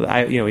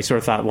we sort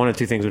of thought one of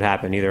two things would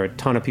happen. Either a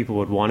ton of people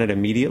would want it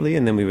immediately,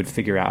 and then we would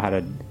figure out how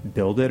to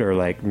build it or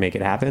make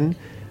it happen,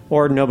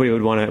 or nobody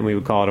would want it and we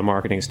would call it a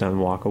marketing stunt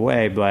and walk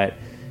away. But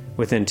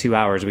within 2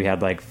 hours, we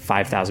had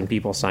 5,000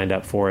 people signed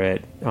up for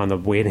it on the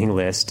waiting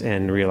list,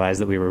 and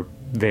realized that we were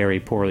very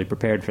poorly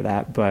prepared for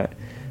that. But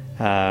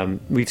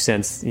we've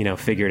since,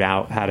 figured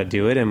out how to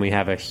do it, and we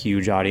have a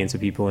huge audience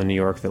of people in New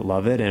York that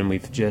love it, and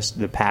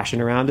the passion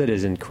around it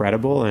is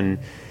incredible, and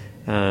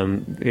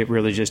it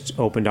really just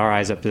opened our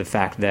eyes up to the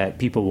fact that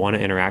people want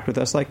to interact with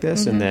us like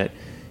this, and that,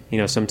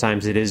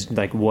 sometimes it is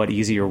what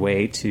easier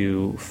way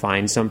to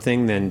find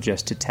something than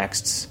just to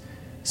text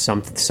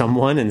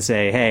someone and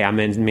say, hey, I'm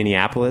in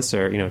Minneapolis,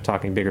 or,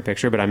 talking bigger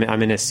picture, but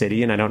I'm in a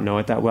city and I don't know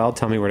it that well.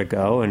 Tell me where to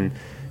go. And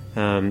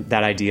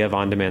that idea of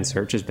on-demand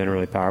search has been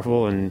really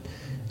powerful. And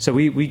so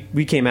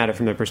we came at it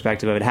from the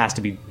perspective of it has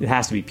to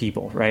be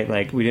people,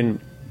 right? We didn't,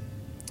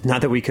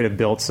 not that we could have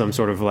built some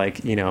sort of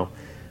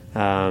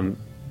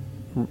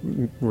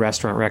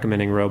restaurant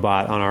recommending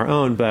robot on our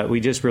own, but we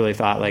just really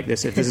thought if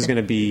this is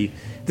going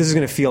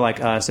to feel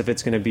like us, if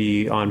it's going to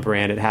be on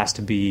brand, it has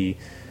to be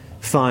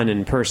fun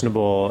and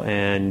personable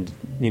and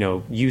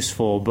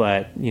useful,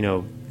 but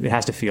it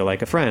has to feel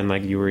like a friend.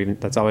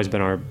 That's always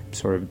been our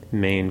sort of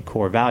main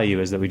core value,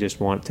 is that we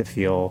just want to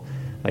feel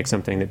like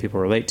something that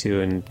people relate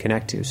to and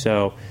connect to.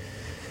 So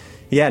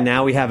yeah,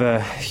 now we have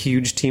a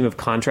huge team of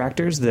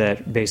contractors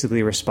that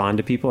basically respond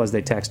to people as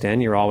they text in.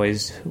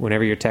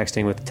 Whenever you're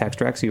texting with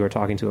TextRex, you are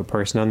talking to a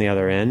person on the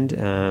other end.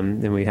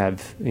 And we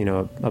have,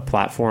 a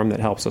platform that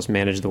helps us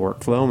manage the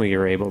workflow, and we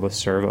are able to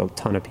serve a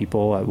ton of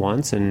people at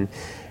once. And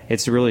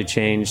it's really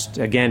changed.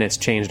 Again, it's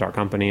changed our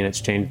company, and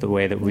it's changed the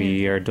way that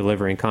we are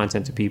delivering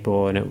content to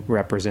people, and it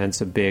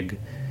represents a big,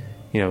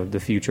 the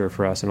future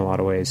for us in a lot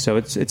of ways. So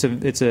it's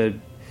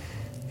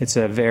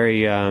a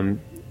very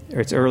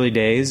it's early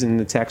days in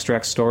the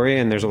TextRex story,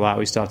 and there's a lot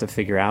we still have to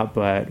figure out,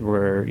 but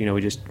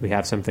we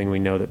have something we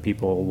know that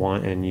people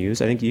want and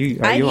use. I think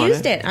I've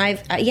used it.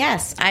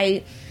 Yes,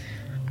 I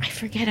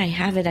forget I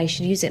have it. I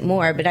should use it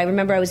more, but I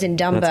remember I was in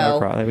Dumbo. That's our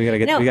problem. We got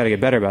to get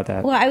better about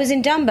that. Well, I was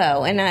in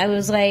Dumbo, and I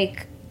was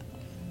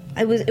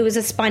it was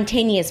a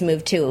spontaneous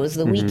move too. It was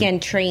the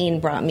weekend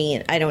train brought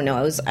me. I don't know.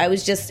 I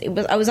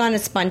was on a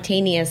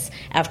spontaneous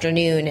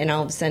afternoon, and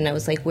all of a sudden I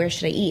was like, where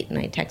should I eat? And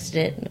I texted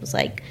it, and it was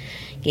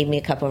gave me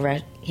a couple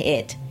of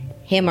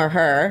him or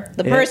her,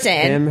 the person,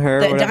 him,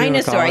 her, the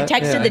dinosaur. I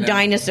texted the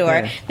dinosaur.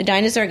 Yeah. The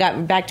dinosaur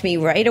got back to me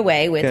right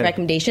away with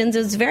recommendations. It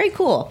was very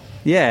cool.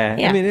 Yeah.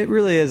 I mean, it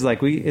really is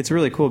it's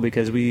really cool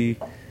because we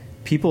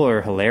people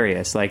are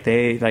hilarious. Like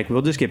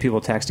we'll just get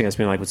people texting us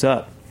being like, "What's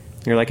up?"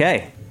 And you're like,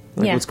 "Hey,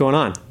 what's going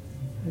on?"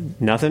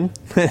 Nothing.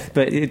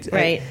 But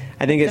right.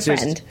 I think it's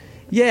just friend.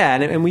 Yeah,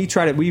 and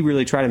we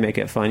really try to make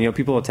it fun.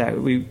 People attack.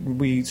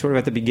 We sort of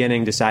at the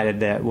beginning decided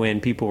that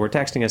when people were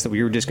texting us that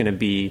we were just going to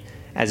be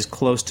as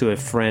close to a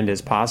friend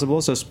as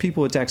possible. So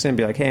people would text in and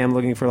be like, "Hey, I'm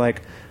looking for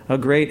like a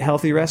great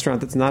healthy restaurant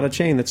that's not a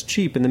chain, that's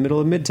cheap in the middle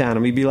of Midtown,"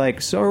 and we'd be like,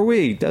 "So are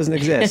we? Doesn't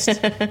exist."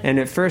 And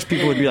at first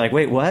people would be like,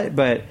 "Wait, what?"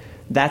 But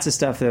that's the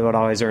stuff that would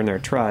always earn their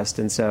trust.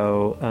 And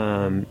so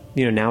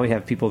now we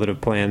have people that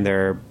have planned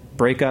their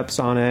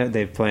breakups on it.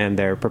 They've planned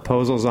their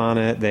proposals on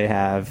it. They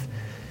have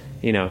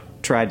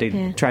tried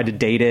to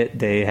date it.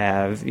 They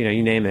have,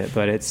 you name it,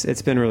 but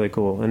it's been really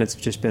cool, and it's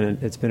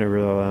been a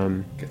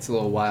real gets a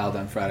little wild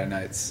on Friday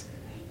nights.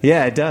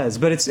 Yeah, it does.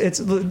 But it's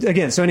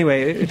again. So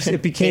anyway,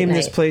 it became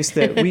this place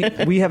that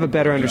we have a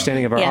better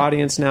understanding of our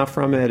audience now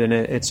from it, and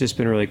it's just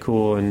been really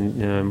cool.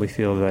 And we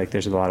feel like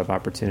there's a lot of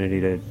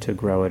opportunity to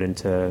grow it and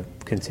to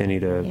continue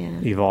to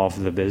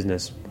evolve the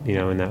business,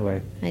 in that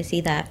way. I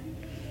see that.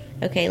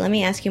 Okay, let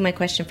me ask you my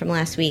question from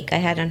last week. I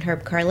had on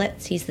Herb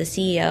Carlitz. He's the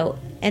CEO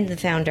and the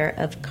founder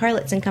of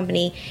Carlitz &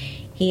 Company.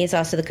 He is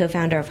also the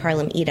co-founder of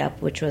Harlem Eat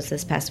Up, which was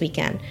this past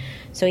weekend.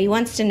 So he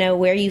wants to know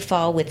where you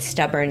fall with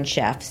stubborn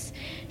chefs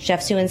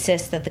who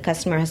insist that the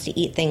customer has to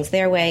eat things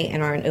their way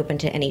and aren't open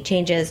to any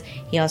changes.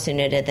 He also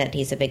noted that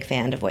he's a big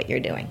fan of what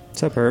you're doing.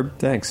 What's up, Herb?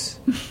 Thanks.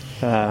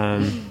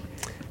 I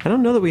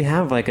don't know that we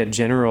have like a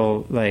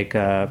general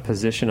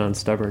position on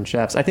stubborn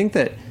chefs. I think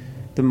that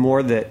the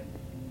more that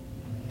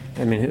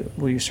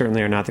we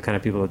certainly are not the kind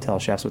of people that tell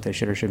chefs what they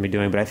should or shouldn't be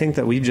doing, but I think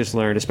that we've just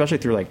learned, especially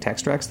through like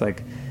Text Rex,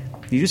 like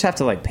you just have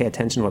to like pay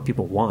attention to what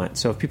people want.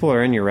 So if people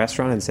are in your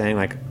restaurant and saying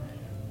like,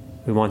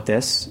 "We want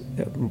this,"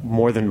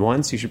 more than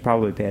once, you should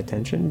probably pay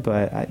attention.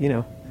 But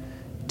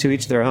to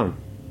each their own.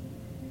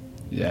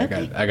 Yeah,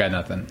 okay. I got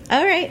nothing.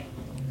 All right.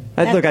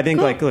 Look, I think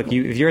cool.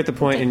 If you're at the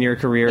point in your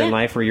career in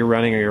life where you're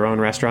running your own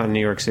restaurant in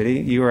New York City,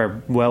 you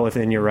are well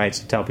within your rights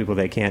to tell people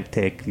they can't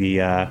take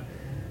the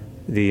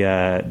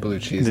blue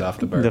cheese off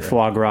the burger, the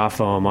foie gras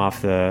foam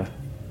off the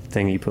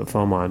thing you put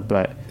foam on.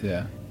 But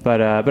yeah.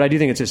 But I do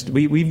think it's just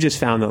we've just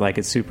found that like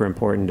it's super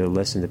important to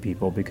listen to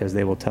people because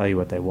they will tell you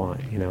what they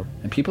want,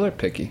 And people are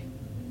picky.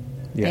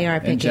 Yeah. They are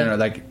picky. In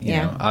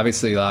general,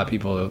 obviously a lot of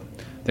people,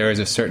 there is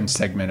a certain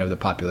segment of the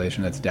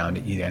population that's down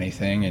to eat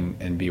anything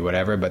and be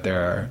whatever, but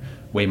there are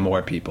way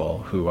more people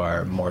who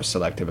are more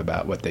selective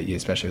about what they eat,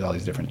 especially with all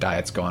these different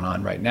diets going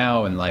on right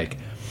now, and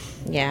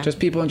just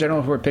people in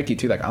general who are picky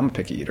too. Like I'm a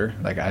picky eater.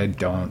 Like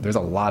there's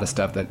a lot of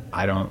stuff that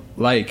I don't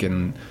like,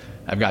 and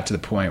I've got to the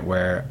point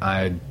where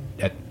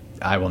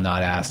I will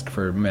not ask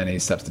for many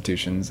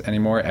substitutions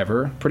anymore,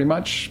 ever, pretty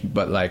much.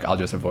 But I'll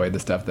just avoid the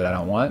stuff that I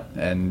don't want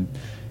and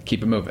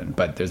keep it moving.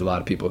 But there's a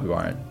lot of people who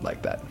aren't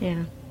like that.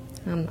 Yeah,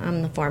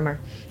 I'm the former.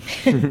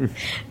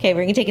 Okay, we're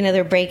going to take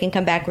another break and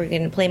come back. We're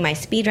going to play my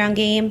speed round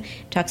game,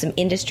 talk some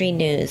industry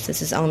news.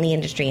 This is On the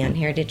Industry on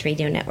Heritage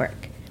Radio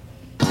Network.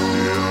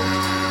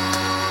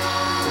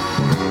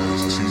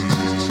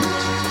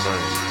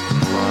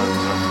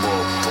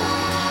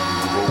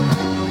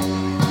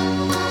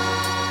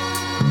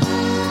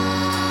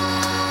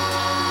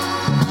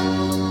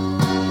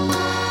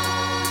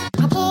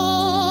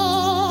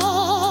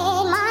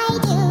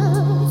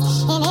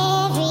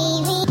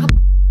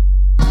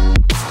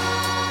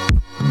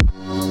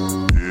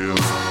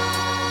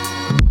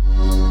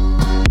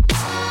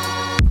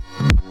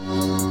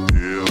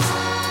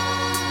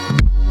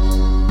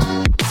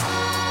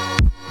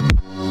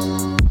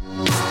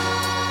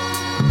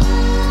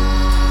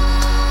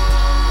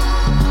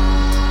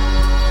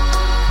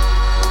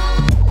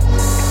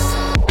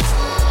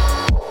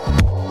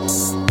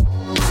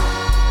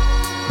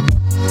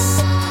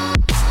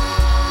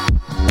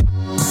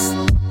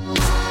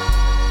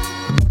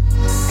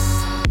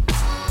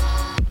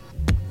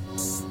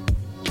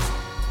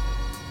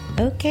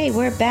 Okay,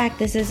 we're back.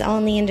 This is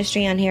On the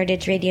Industry on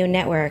Heritage Radio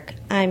Network.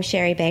 I'm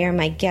Sherry Bayer.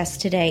 My guests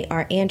today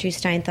are Andrew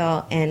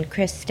Steinthal and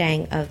Chris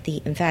Stang of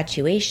The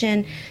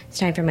Infatuation. It's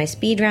time for my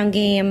speed round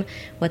game.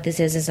 What this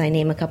is I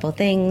name a couple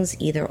things,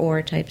 either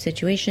or type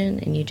situation,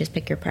 and you just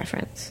pick your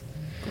preference.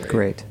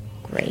 Great.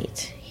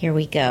 Here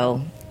we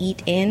go.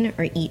 Eat in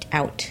or eat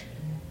out?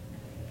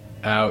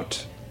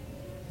 Out.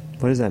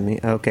 What does that mean?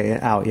 Okay,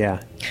 out,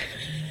 yeah.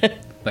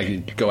 Like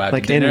you go out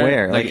like to dinner? In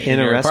where? Like in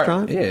a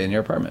restaurant? Yeah, in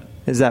your apartment.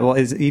 Is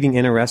eating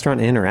in a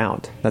restaurant in or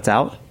out? That's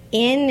out?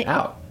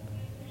 Out.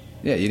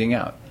 Yeah, eating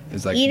out.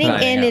 Is like eating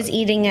in out. Is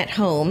eating at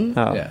home,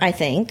 I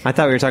think. I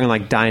thought we were talking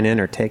like dine in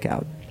or take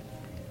out.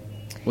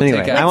 We'll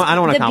anyway, take out. I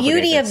don't want to complicate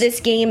The beauty of this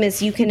game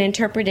is you can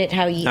interpret it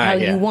how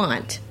you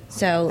want.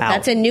 So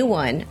that's a new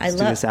one. Let's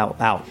do this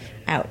out.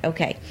 Out,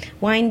 okay.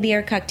 Wine,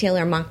 beer, cocktail,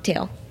 or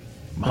mocktail?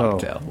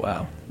 Mocktail,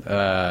 wow.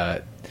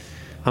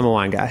 I'm a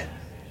wine guy.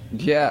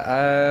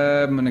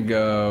 Yeah, I'm going to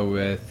go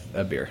with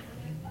a beer.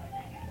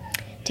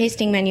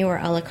 Tasting menu or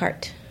a la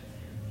carte?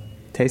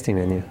 Tasting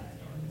menu.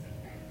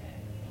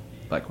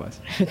 Likewise.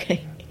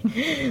 Okay.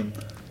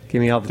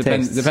 Give me all the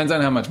tastes. Depends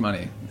on how much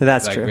money.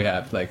 That's like, true. We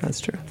have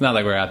that's true. It's not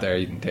like we're out there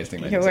eating tasting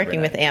menus. You're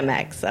working with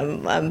Amex.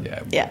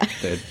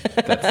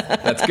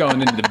 That's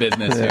going into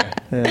business here.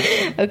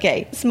 Yeah.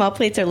 Okay, small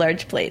plates or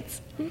large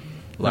plates?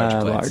 Large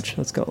plates. Large.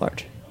 Let's go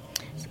large.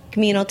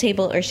 Communal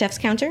table or chef's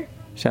counter?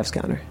 Chef's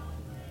counter.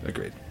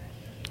 Agreed.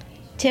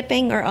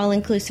 Tipping or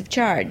all-inclusive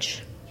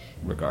charge?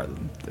 Regardless.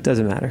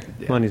 Doesn't matter.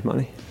 Yeah. Money's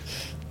money.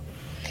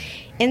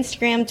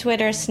 Instagram,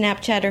 Twitter,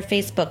 Snapchat, or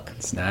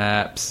Facebook?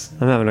 Snaps.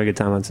 I'm having a good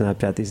time on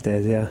Snapchat these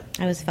days, yeah.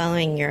 I was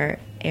following your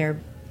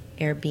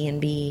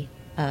Airbnb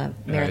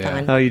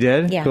marathon. Oh, you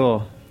did? Yeah.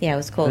 Cool. Yeah, it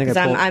was cool I think because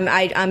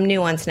I I'm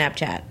new on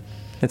Snapchat.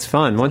 It's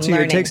fun. Once I'm it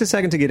learning. takes a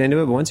second to get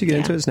into it, but once you get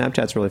Yeah. into it,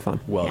 Snapchat's really fun.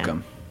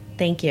 Welcome. Yeah.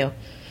 Thank you.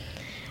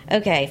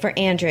 Okay, for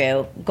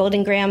Andrew,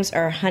 Golden Grams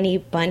or Honey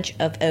Bunch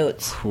of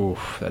Oats? Ooh,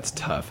 that's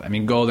tough. I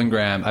mean, Golden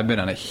Graham. I've been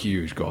on a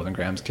huge Golden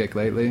Grahams kick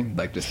lately,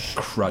 like just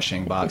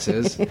crushing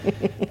boxes,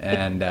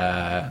 and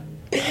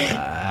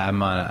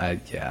I'm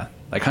on.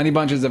 Like Honey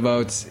Bunches of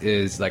Oats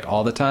is like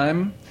all the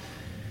time.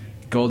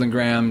 Golden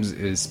Grahams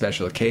is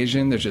special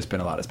occasion. There's just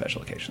been a lot of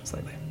special occasions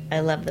lately.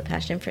 I love the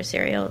passion for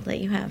cereal that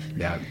you have.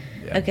 Yeah.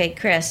 Okay,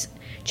 Chris,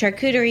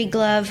 charcuterie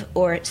glove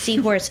or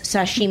seahorse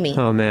sashimi?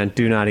 Oh man,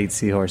 do not eat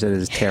seahorse. It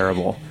is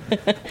terrible.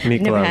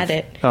 Meat Never glove. had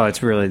it. Oh,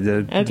 it's really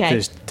Okay.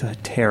 just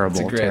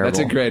terrible. Terrible. That's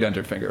a great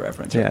Underfinger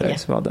reference. Yeah, right there.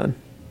 that's well done.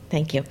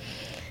 Thank you.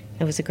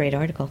 It was a great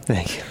article.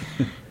 Thank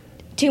you.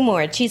 2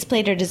 more, cheese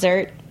plate or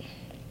dessert?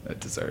 A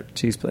dessert.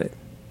 Cheese plate.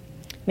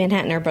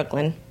 Manhattan or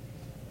Brooklyn?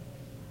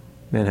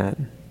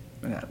 Manhattan.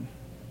 Manhattan.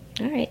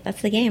 All right,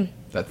 that's the game.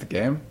 That's the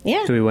game.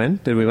 Yeah. Did we win?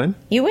 Did we win?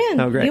 You win.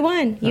 Oh, great. You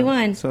won. You Oh,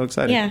 won. so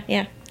excited.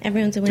 Yeah.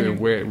 Everyone's a winner.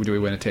 Do we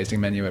win a tasting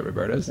menu at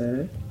Roberta's?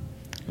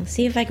 I'll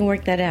see if I can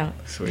work that out.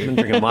 I'm Sweet.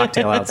 drinking a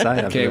mocktail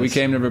outside. after Okay, we this.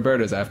 came to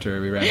Roberta's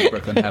after we ran the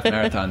Brooklyn Half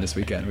Marathon this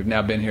weekend. We've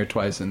now been here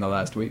twice in the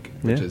last week,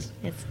 which Yeah. is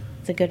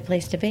It's a good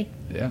place to be.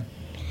 yeah.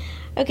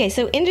 Okay,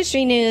 so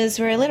industry news.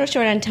 We're a little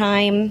short on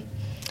time.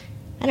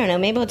 I don't know.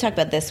 Maybe we'll talk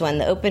about this one,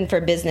 the Open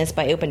for Business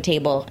by Open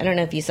Table. I don't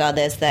know if you saw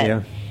this. That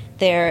Yeah.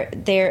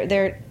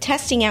 they're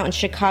testing out in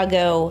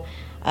Chicago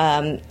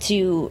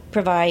to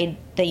provide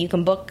that you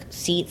can book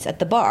seats at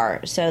the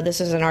bar. So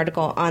this is an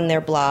article on their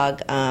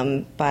blog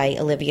by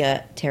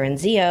Olivia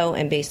Terenzio,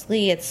 and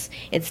basically it's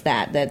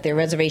that their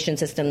reservation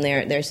system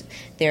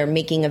they're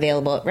making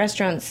available at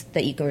restaurants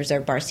that you can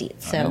reserve bar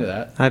seats. So I'm into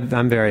that.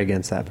 I'm very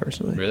against that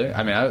personally. Really?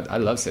 I mean, I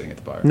love sitting at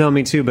the bar. No,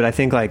 me too. But I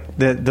think like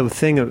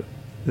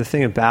the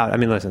thing about, I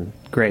mean, listen,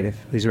 great if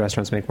these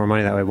restaurants make more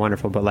money that way,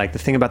 wonderful. But like the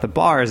thing about the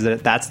bar is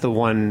that that's the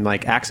one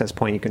like access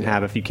point you can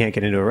have if you can't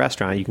get into a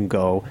restaurant. You can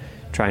go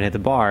try and hit the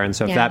bar, and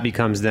so if that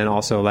becomes then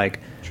also like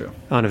True.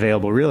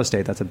 unavailable real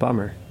estate, that's a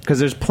bummer. Because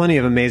there's plenty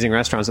of amazing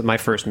restaurants that my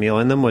first meal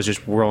in them was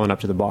just rolling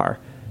up to the bar.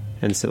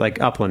 And so like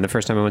Upland, the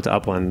first time I went to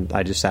Upland,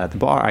 I just sat at the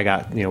bar. I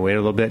got waited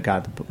a little bit,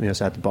 sat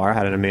at the bar,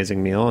 had an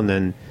amazing meal, and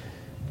then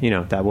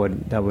that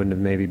wouldn't have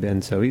maybe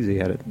been so easy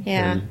had it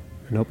been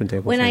an open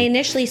table. When I thing.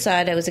 initially saw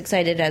it, I was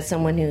excited as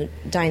someone who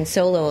dines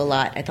solo a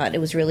lot. I thought it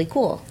was really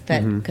cool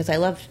that because I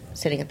love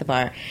sitting at the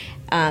bar.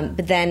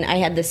 But then I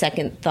had the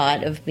second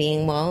thought of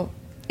being,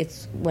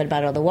 it's what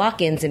about all the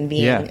walk-ins and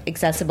being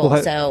accessible?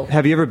 Well,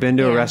 have you ever been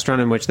to a restaurant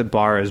in which the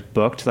bar is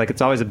booked? Like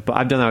it's always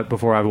I've done that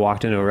before. I've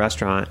walked into a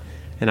restaurant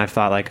and I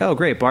thought like, oh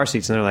great, bar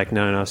seats, and they're like,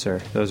 no,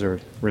 sir, those are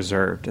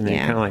reserved. And then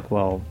you're kind of like,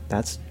 well,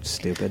 that's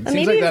stupid. Maybe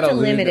Seems like it's a that'll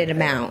limited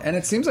amount. And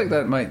it seems like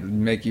that might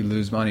make you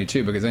lose money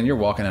too, because then you're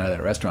walking out of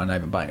that restaurant not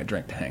even buying a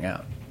drink to hang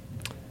out.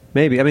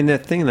 Maybe. I mean, the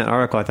thing in that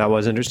article I thought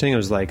was interesting. It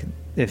was like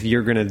if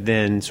you're going to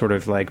then sort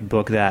of like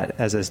book that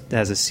as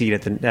a seat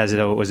as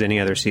though it was any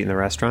other seat in the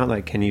restaurant,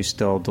 like can you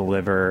still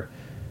deliver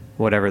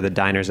whatever the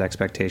diner's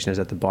expectation is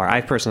at the bar? I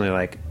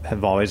personally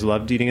have always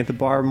loved eating at the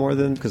bar more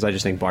than, because I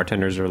just think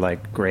bartenders are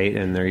like great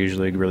and they're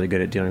usually really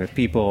good at dealing with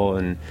people,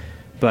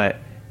 but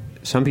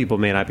some people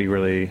may not be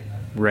really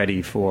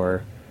ready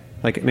for,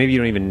 like maybe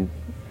you're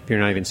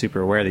not even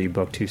super aware that you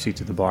booked 2 seats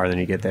at the bar, then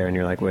you get there and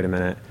you're like, wait a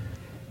minute,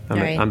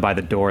 I'm by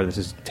the door, this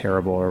is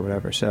terrible or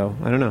whatever. So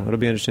I don't know, it'll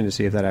be interesting to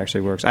see if that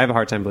actually works. I have a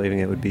hard time believing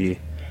it would be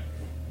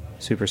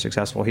super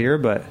successful here,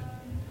 but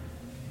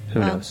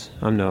who knows?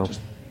 I'm no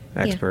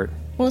expert. Yeah.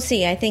 We'll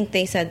see. I think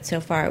they said so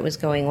far it was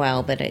going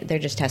well, but they're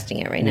just testing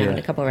it right now in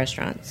a couple of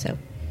restaurants. So,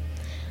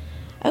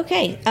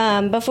 okay.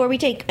 Before we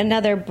take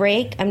another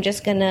break, I'm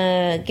just going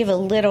to give a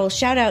little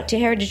shout out to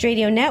Heritage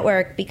Radio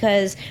Network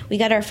because we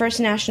got our first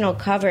national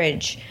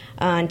coverage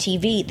on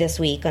TV this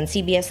week on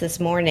CBS This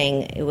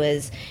Morning. It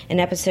was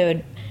an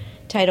episode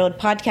titled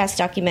Podcast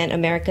Document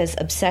America's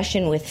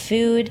Obsession with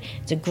Food.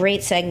 It's a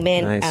great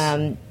segment.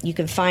 Nice. You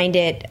can find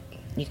it.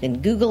 You can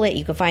Google it.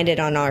 You can find it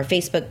on our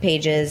Facebook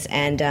pages.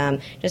 And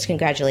just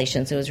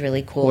congratulations. It was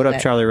really cool. What up,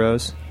 Charlie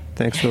Rose?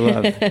 Thanks for the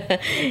love.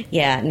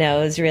 Yeah, no,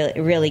 it was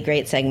really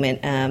great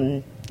segment.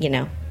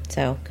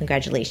 So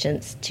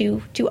congratulations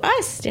to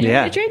us, to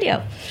Heritage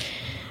Radio.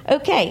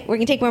 Okay, we're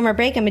going to take one more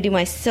break. I'm going to do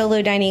my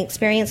solo dining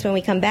experience when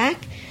we come back.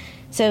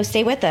 So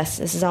stay with us.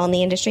 This is All in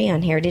the Industry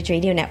on Heritage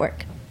Radio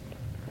Network.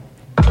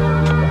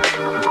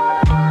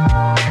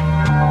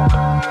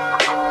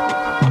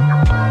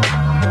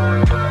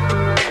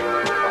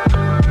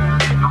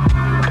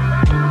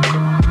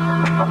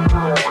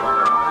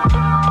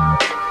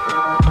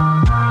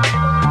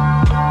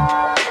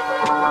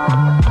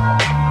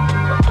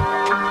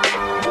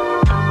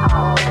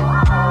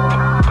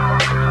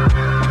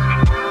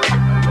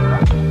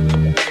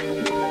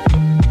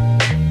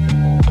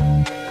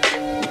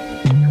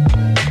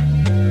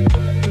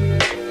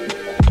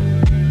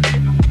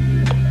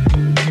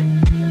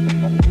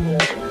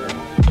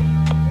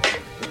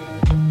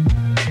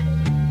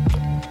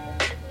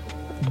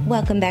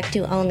 welcome back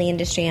to All in the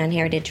Industry on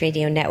Heritage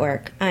Radio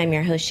Network. I'm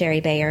your host, Sherry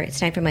Bayer. It's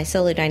time for my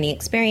solo dining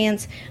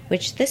experience,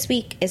 which this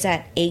week is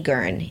at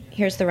Agern.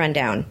 Here's the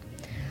rundown.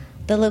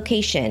 The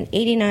location,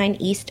 89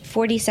 East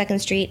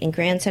 42nd Street in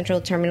Grand Central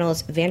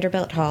Terminal's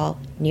Vanderbilt Hall,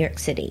 New York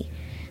City.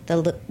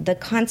 The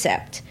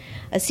concept,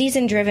 a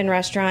season-driven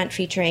restaurant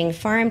featuring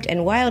farmed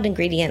and wild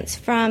ingredients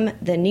from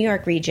the New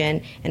York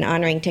region and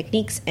honoring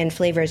techniques and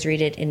flavors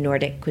rooted in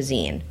Nordic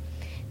cuisine.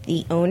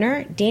 The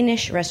owner,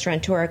 Danish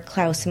restaurateur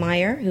Klaus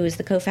Meyer, who is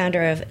the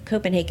co-founder of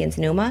Copenhagen's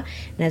Noma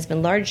and has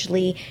been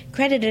largely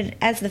credited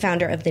as the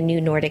founder of the New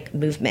Nordic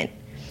movement.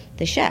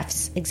 The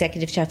chefs,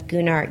 Executive Chef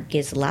Gunnar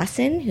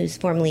Gislason, who's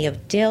formerly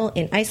of Dill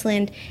in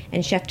Iceland,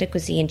 and Chef de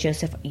Cuisine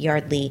Joseph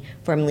Yardley,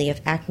 formerly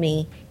of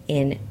Acme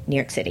in New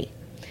York City.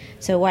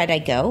 So why'd I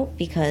go?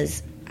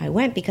 I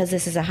went because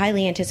this is a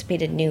highly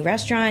anticipated new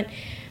restaurant.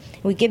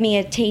 It would give me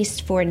a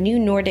taste for New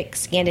Nordic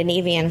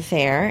Scandinavian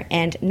fare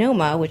and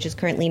Noma, which is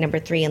currently number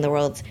 3 on the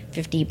world's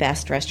 50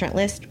 best restaurant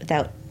list,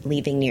 without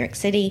leaving New York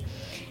City.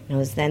 And I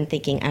was then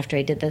thinking, after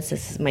I did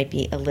this might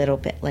be a little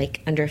bit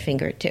like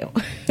Underfinger, too.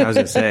 I was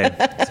going to say,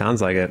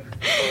 sounds like it.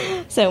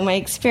 So my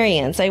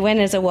experience, I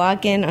went as a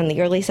walk-in on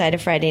the early side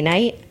of Friday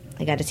night.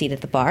 I got a seat at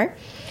the bar.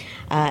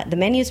 The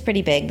menu is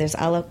pretty big. There's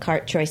a la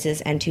carte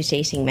choices and 2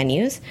 tasting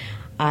menus.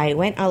 I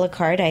went a la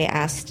carte. I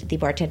asked the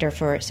bartender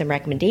for some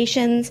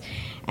recommendations,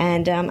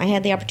 and I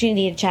had the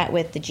opportunity to chat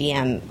with the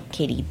GM,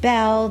 Katie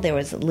Bell. There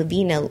was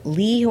Lavina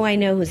Lee, who I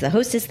know, who's the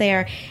hostess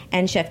there,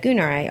 and Chef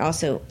Gunnar I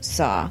also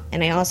saw.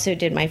 And I also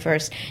did my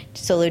first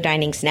solo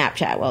dining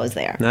Snapchat while I was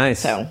there.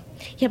 Nice. So,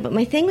 yeah, but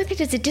my thing with it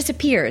is it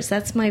disappears.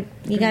 That's my,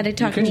 you got to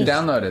talk to me. You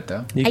can download it,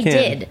 though. I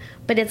did,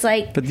 but it's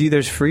like... But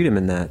there's freedom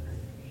in that.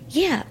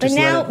 Yeah, but Just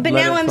now let it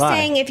I'm fly.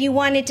 saying if you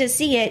wanted to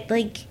see it,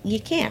 like, you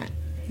can't.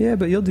 Yeah,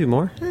 but you'll do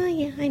more. Oh,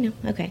 yeah, I know.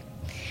 Okay.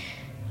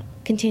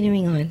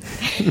 Continuing on.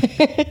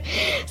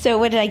 So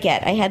what did I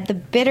get? I had the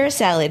bitter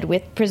salad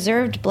with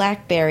preserved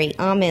blackberry,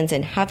 almonds,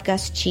 and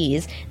Havgas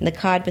cheese, and the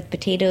cod with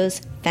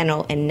potatoes,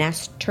 fennel, and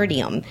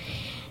nasturtium.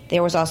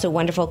 There was also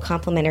wonderful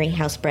complimentary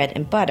house bread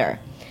and butter.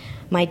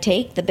 My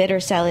take, the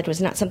bitter salad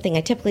was not something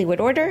I typically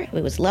would order.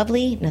 It was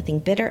lovely, nothing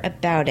bitter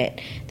about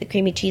it. The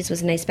creamy cheese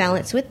was a nice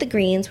balance with the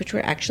greens, which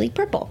were actually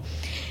purple.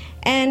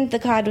 And the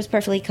cod was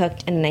perfectly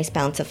cooked and a nice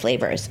balance of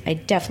flavors. I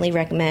definitely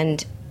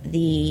recommend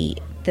the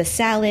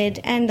salad,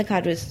 and the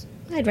cod was,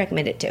 I'd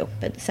recommend it too,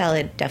 but the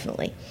salad,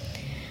 definitely.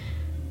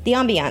 The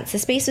ambiance, the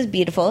space was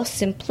beautiful,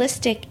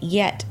 simplistic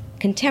yet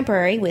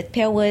contemporary, with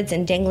pale woods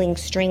and dangling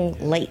string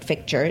light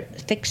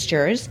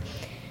fixtures.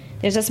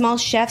 There's a small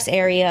chef's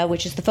area,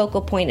 which is the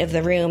focal point of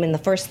the room and the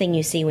first thing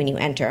you see when you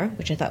enter,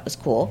 which I thought was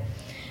cool.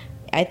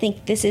 I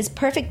think this is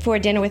perfect for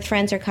dinner with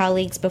friends or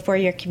colleagues before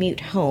your commute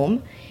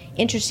home.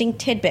 Interesting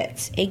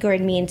tidbits.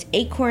 Agern means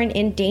acorn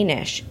in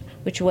Danish,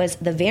 which was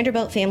the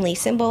Vanderbilt family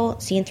symbol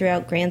seen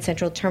throughout Grand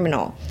Central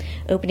Terminal.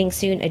 Opening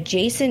soon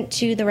adjacent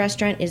to the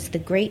restaurant is the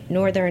Great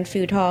Northern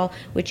Food Hall,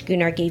 which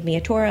Gunnar gave me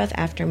a tour of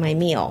after my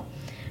meal.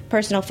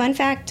 Personal fun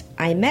fact,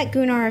 I met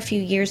Gunnar a few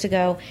years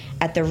ago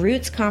at the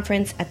Roots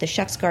Conference at the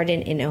Chef's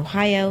Garden in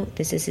Ohio.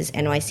 This is his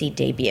NYC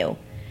debut.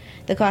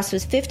 The cost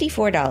was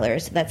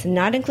 $54. That's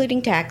not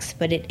including tax,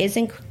 but it is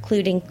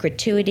including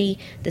gratuity.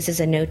 This is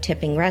a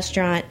no-tipping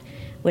restaurant.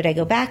 Would I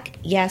go back?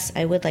 Yes,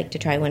 I would like to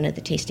try one of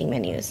the tasting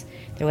menus.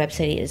 Their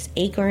website is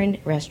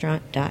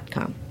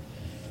agernrestaurant.com.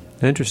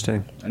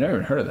 Interesting. I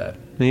never heard of that.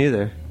 Me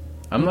either.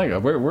 I'm like,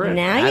 we're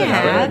Now you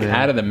have.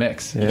 out of the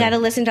mix. You got to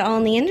listen to All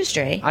in the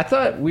Industry. I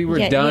thought we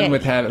were done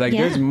with having, like,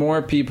 there's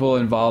more people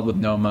involved with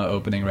Noma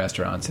opening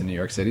restaurants in New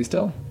York City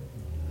still.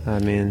 I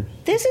mean,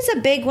 this is a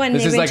big one.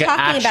 This They've is been like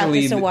talking about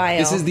this a while.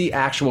 This is the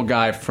actual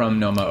guy from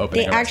Noma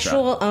opening the a restaurant.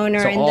 actual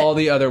owner. So and all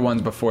the other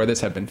ones before this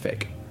have been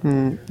fake.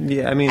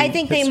 yeah, I mean, I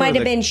think they might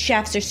have been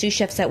chefs or sous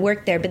chefs that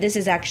worked there, but this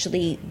is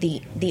actually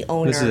the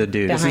owner. This is a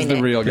dude. This is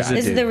the real guy.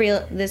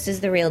 This is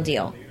the real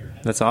deal.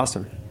 That's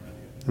awesome.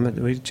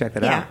 We should check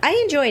it Yeah, out. I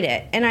enjoyed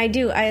it, and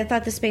I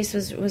thought the space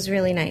was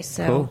really nice.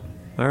 So. Cool.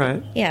 All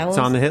right. Yeah, it's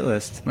on the hit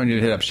list. I need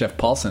to hit up Chef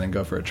Paulson and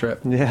go for a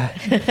trip. Yeah,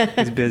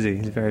 he's busy.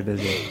 He's very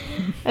busy.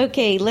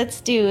 Okay, let's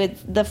do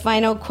the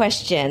final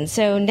question.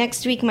 So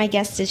next week, my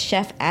guest is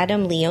Chef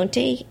Adam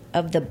Leonte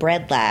of the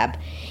Bread Lab,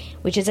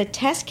 which is a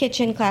test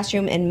kitchen,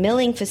 classroom, and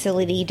milling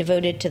facility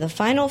devoted to the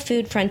final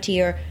food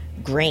frontier,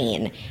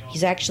 grain.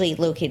 He's actually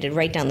located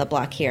right down the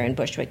block here in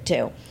Bushwick,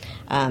 too.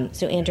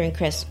 So Andrew and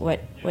Chris,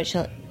 what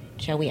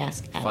shall we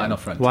ask Adam? Final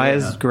frontier. Why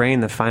is grain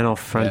the final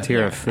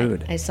frontier of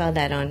food? I saw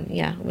that on,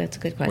 that's a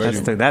good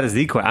question. That is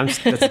the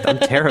question. I'm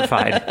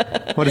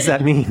terrified. What does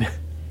that mean?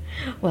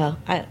 Well,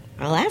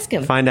 I'll ask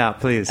him. Find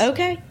out, please.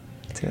 Okay.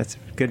 That's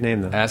a good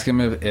name, though. Ask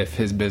him if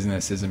his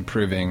business is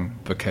improving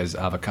because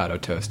avocado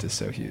toast is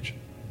so huge.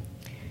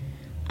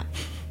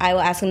 I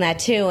will ask him that,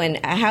 too. And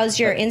how's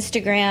your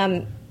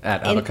Instagram?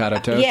 At avocado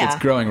toast? Yeah.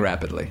 It's growing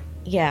rapidly.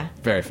 Yeah.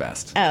 Very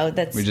fast. Oh,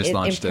 that's we just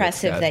launched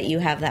impressive that you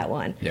have that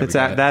one. Yeah,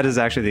 that is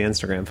actually the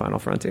Instagram final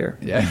frontier.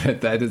 Yeah,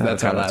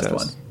 that's our last toast.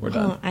 one. We're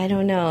done. Well, I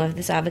don't know if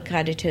this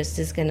avocado toast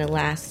is going to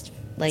last.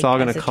 Like, it's all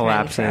going to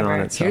collapse in on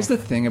itself. Here's the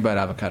thing about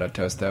avocado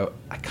toast, though.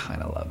 I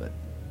kind of love it.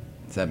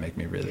 Does that make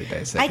me really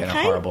basic and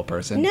a horrible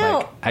person?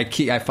 No. Like,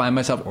 I find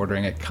myself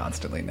ordering it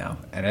constantly now,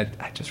 and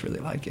I just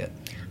really like it.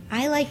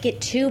 I like it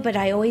too, but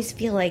I always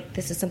feel like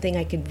this is something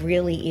I could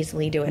really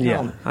easily do at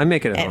home. I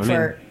make it at home.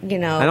 I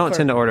don't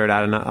tend to order it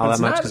out all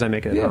that much because I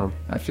make it at home.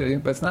 I feel you,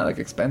 but it's not like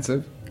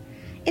expensive.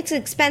 It's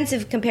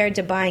expensive compared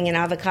to buying an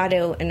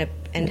avocado and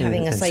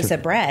having a slice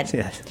of bread.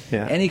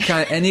 Yeah. Any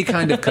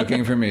kind of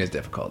cooking for me is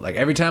difficult. Like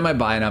every time I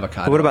buy an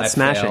avocado, but what about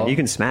smashing? You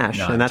can smash,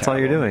 and that's all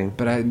you're doing.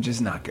 But I'm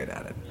just not good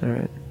at it. All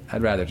right.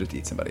 I'd rather just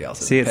eat somebody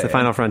else's. See, it's the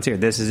final frontier.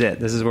 This is it.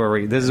 This is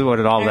what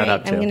it all led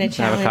up to. I'm going to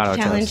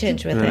challenge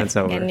it with it,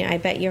 over. and I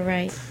bet you're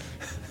right.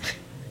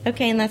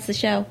 Okay, and that's the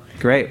show.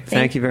 Great.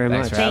 Thank you very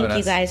much. Thank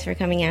you guys for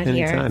coming out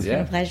here. It's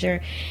been a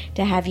pleasure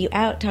to have you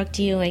out, talk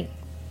to you. I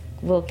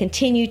will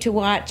continue to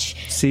watch.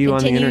 See you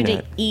on the internet.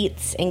 Continue to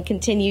eat and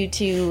continue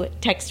to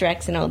text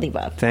Rex and all the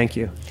above. Thank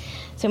you.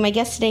 So my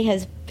guests today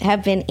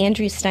have been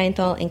Andrew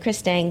Steinthal and Chris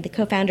Stang, the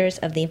co-founders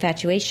of The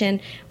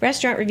Infatuation,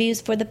 restaurant reviews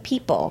for the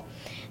people.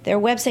 Their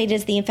website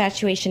is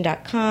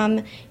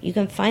theinfatuation.com. You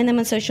can find them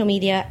on social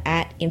media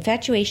at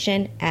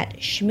Infatuation, at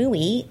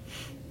Shmooey,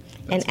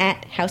 and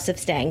at House of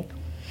Stang.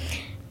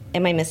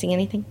 Am I missing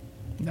anything?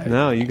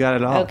 No, you got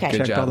it all. Okay.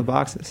 Checked all the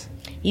boxes.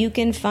 You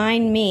can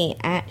find me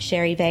at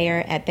Sherry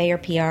Bayer, at Bayer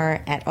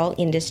PR, at All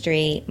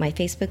Industry. My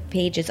Facebook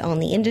page is All in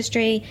the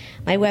Industry.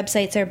 My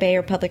websites are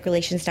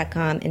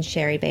BayerPublicRelations.com and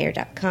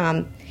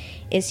SherryBayer.com.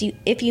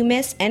 If you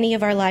miss any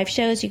of our live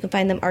shows, you can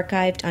find them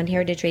archived on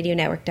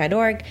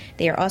heritageradionetwork.org.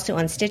 They are also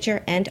on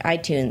Stitcher and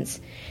iTunes.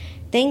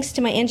 Thanks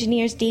to my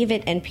engineers,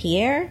 David and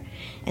Pierre.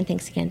 And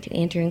thanks again to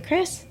Andrew and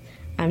Chris.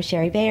 I'm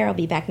Sherry Bayer. I'll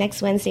be back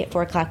next Wednesday at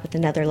 4 o'clock with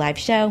another live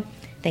show.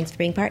 Thanks for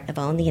being part of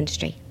All in the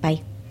Industry.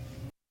 Bye.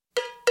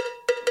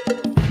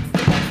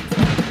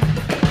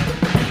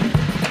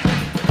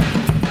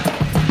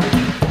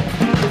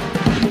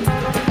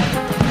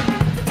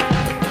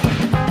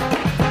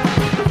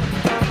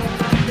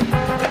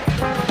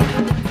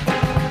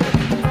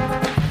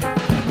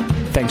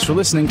 Thanks for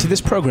listening to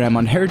this program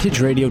on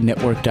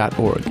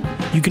heritageradionetwork.org.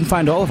 You can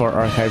find all of our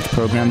archived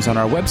programs on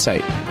our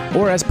website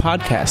or as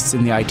podcasts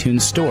in the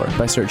iTunes Store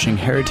by searching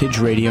Heritage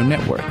Radio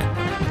Network.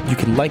 You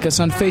can like us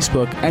on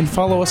Facebook and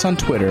follow us on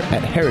Twitter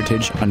at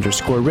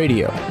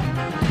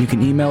heritage_radio. You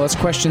can email us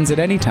questions at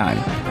any time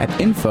at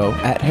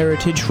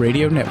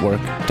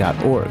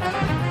info@heritageradionetwork.org.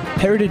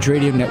 Heritage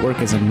Radio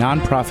Network is a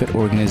non-profit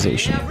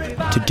organization.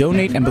 To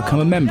donate and become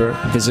a member,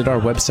 visit our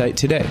website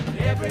today.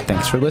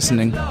 Thanks for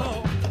listening.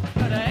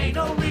 Ain't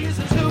no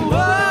reason to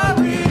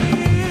worry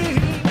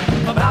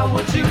about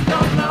what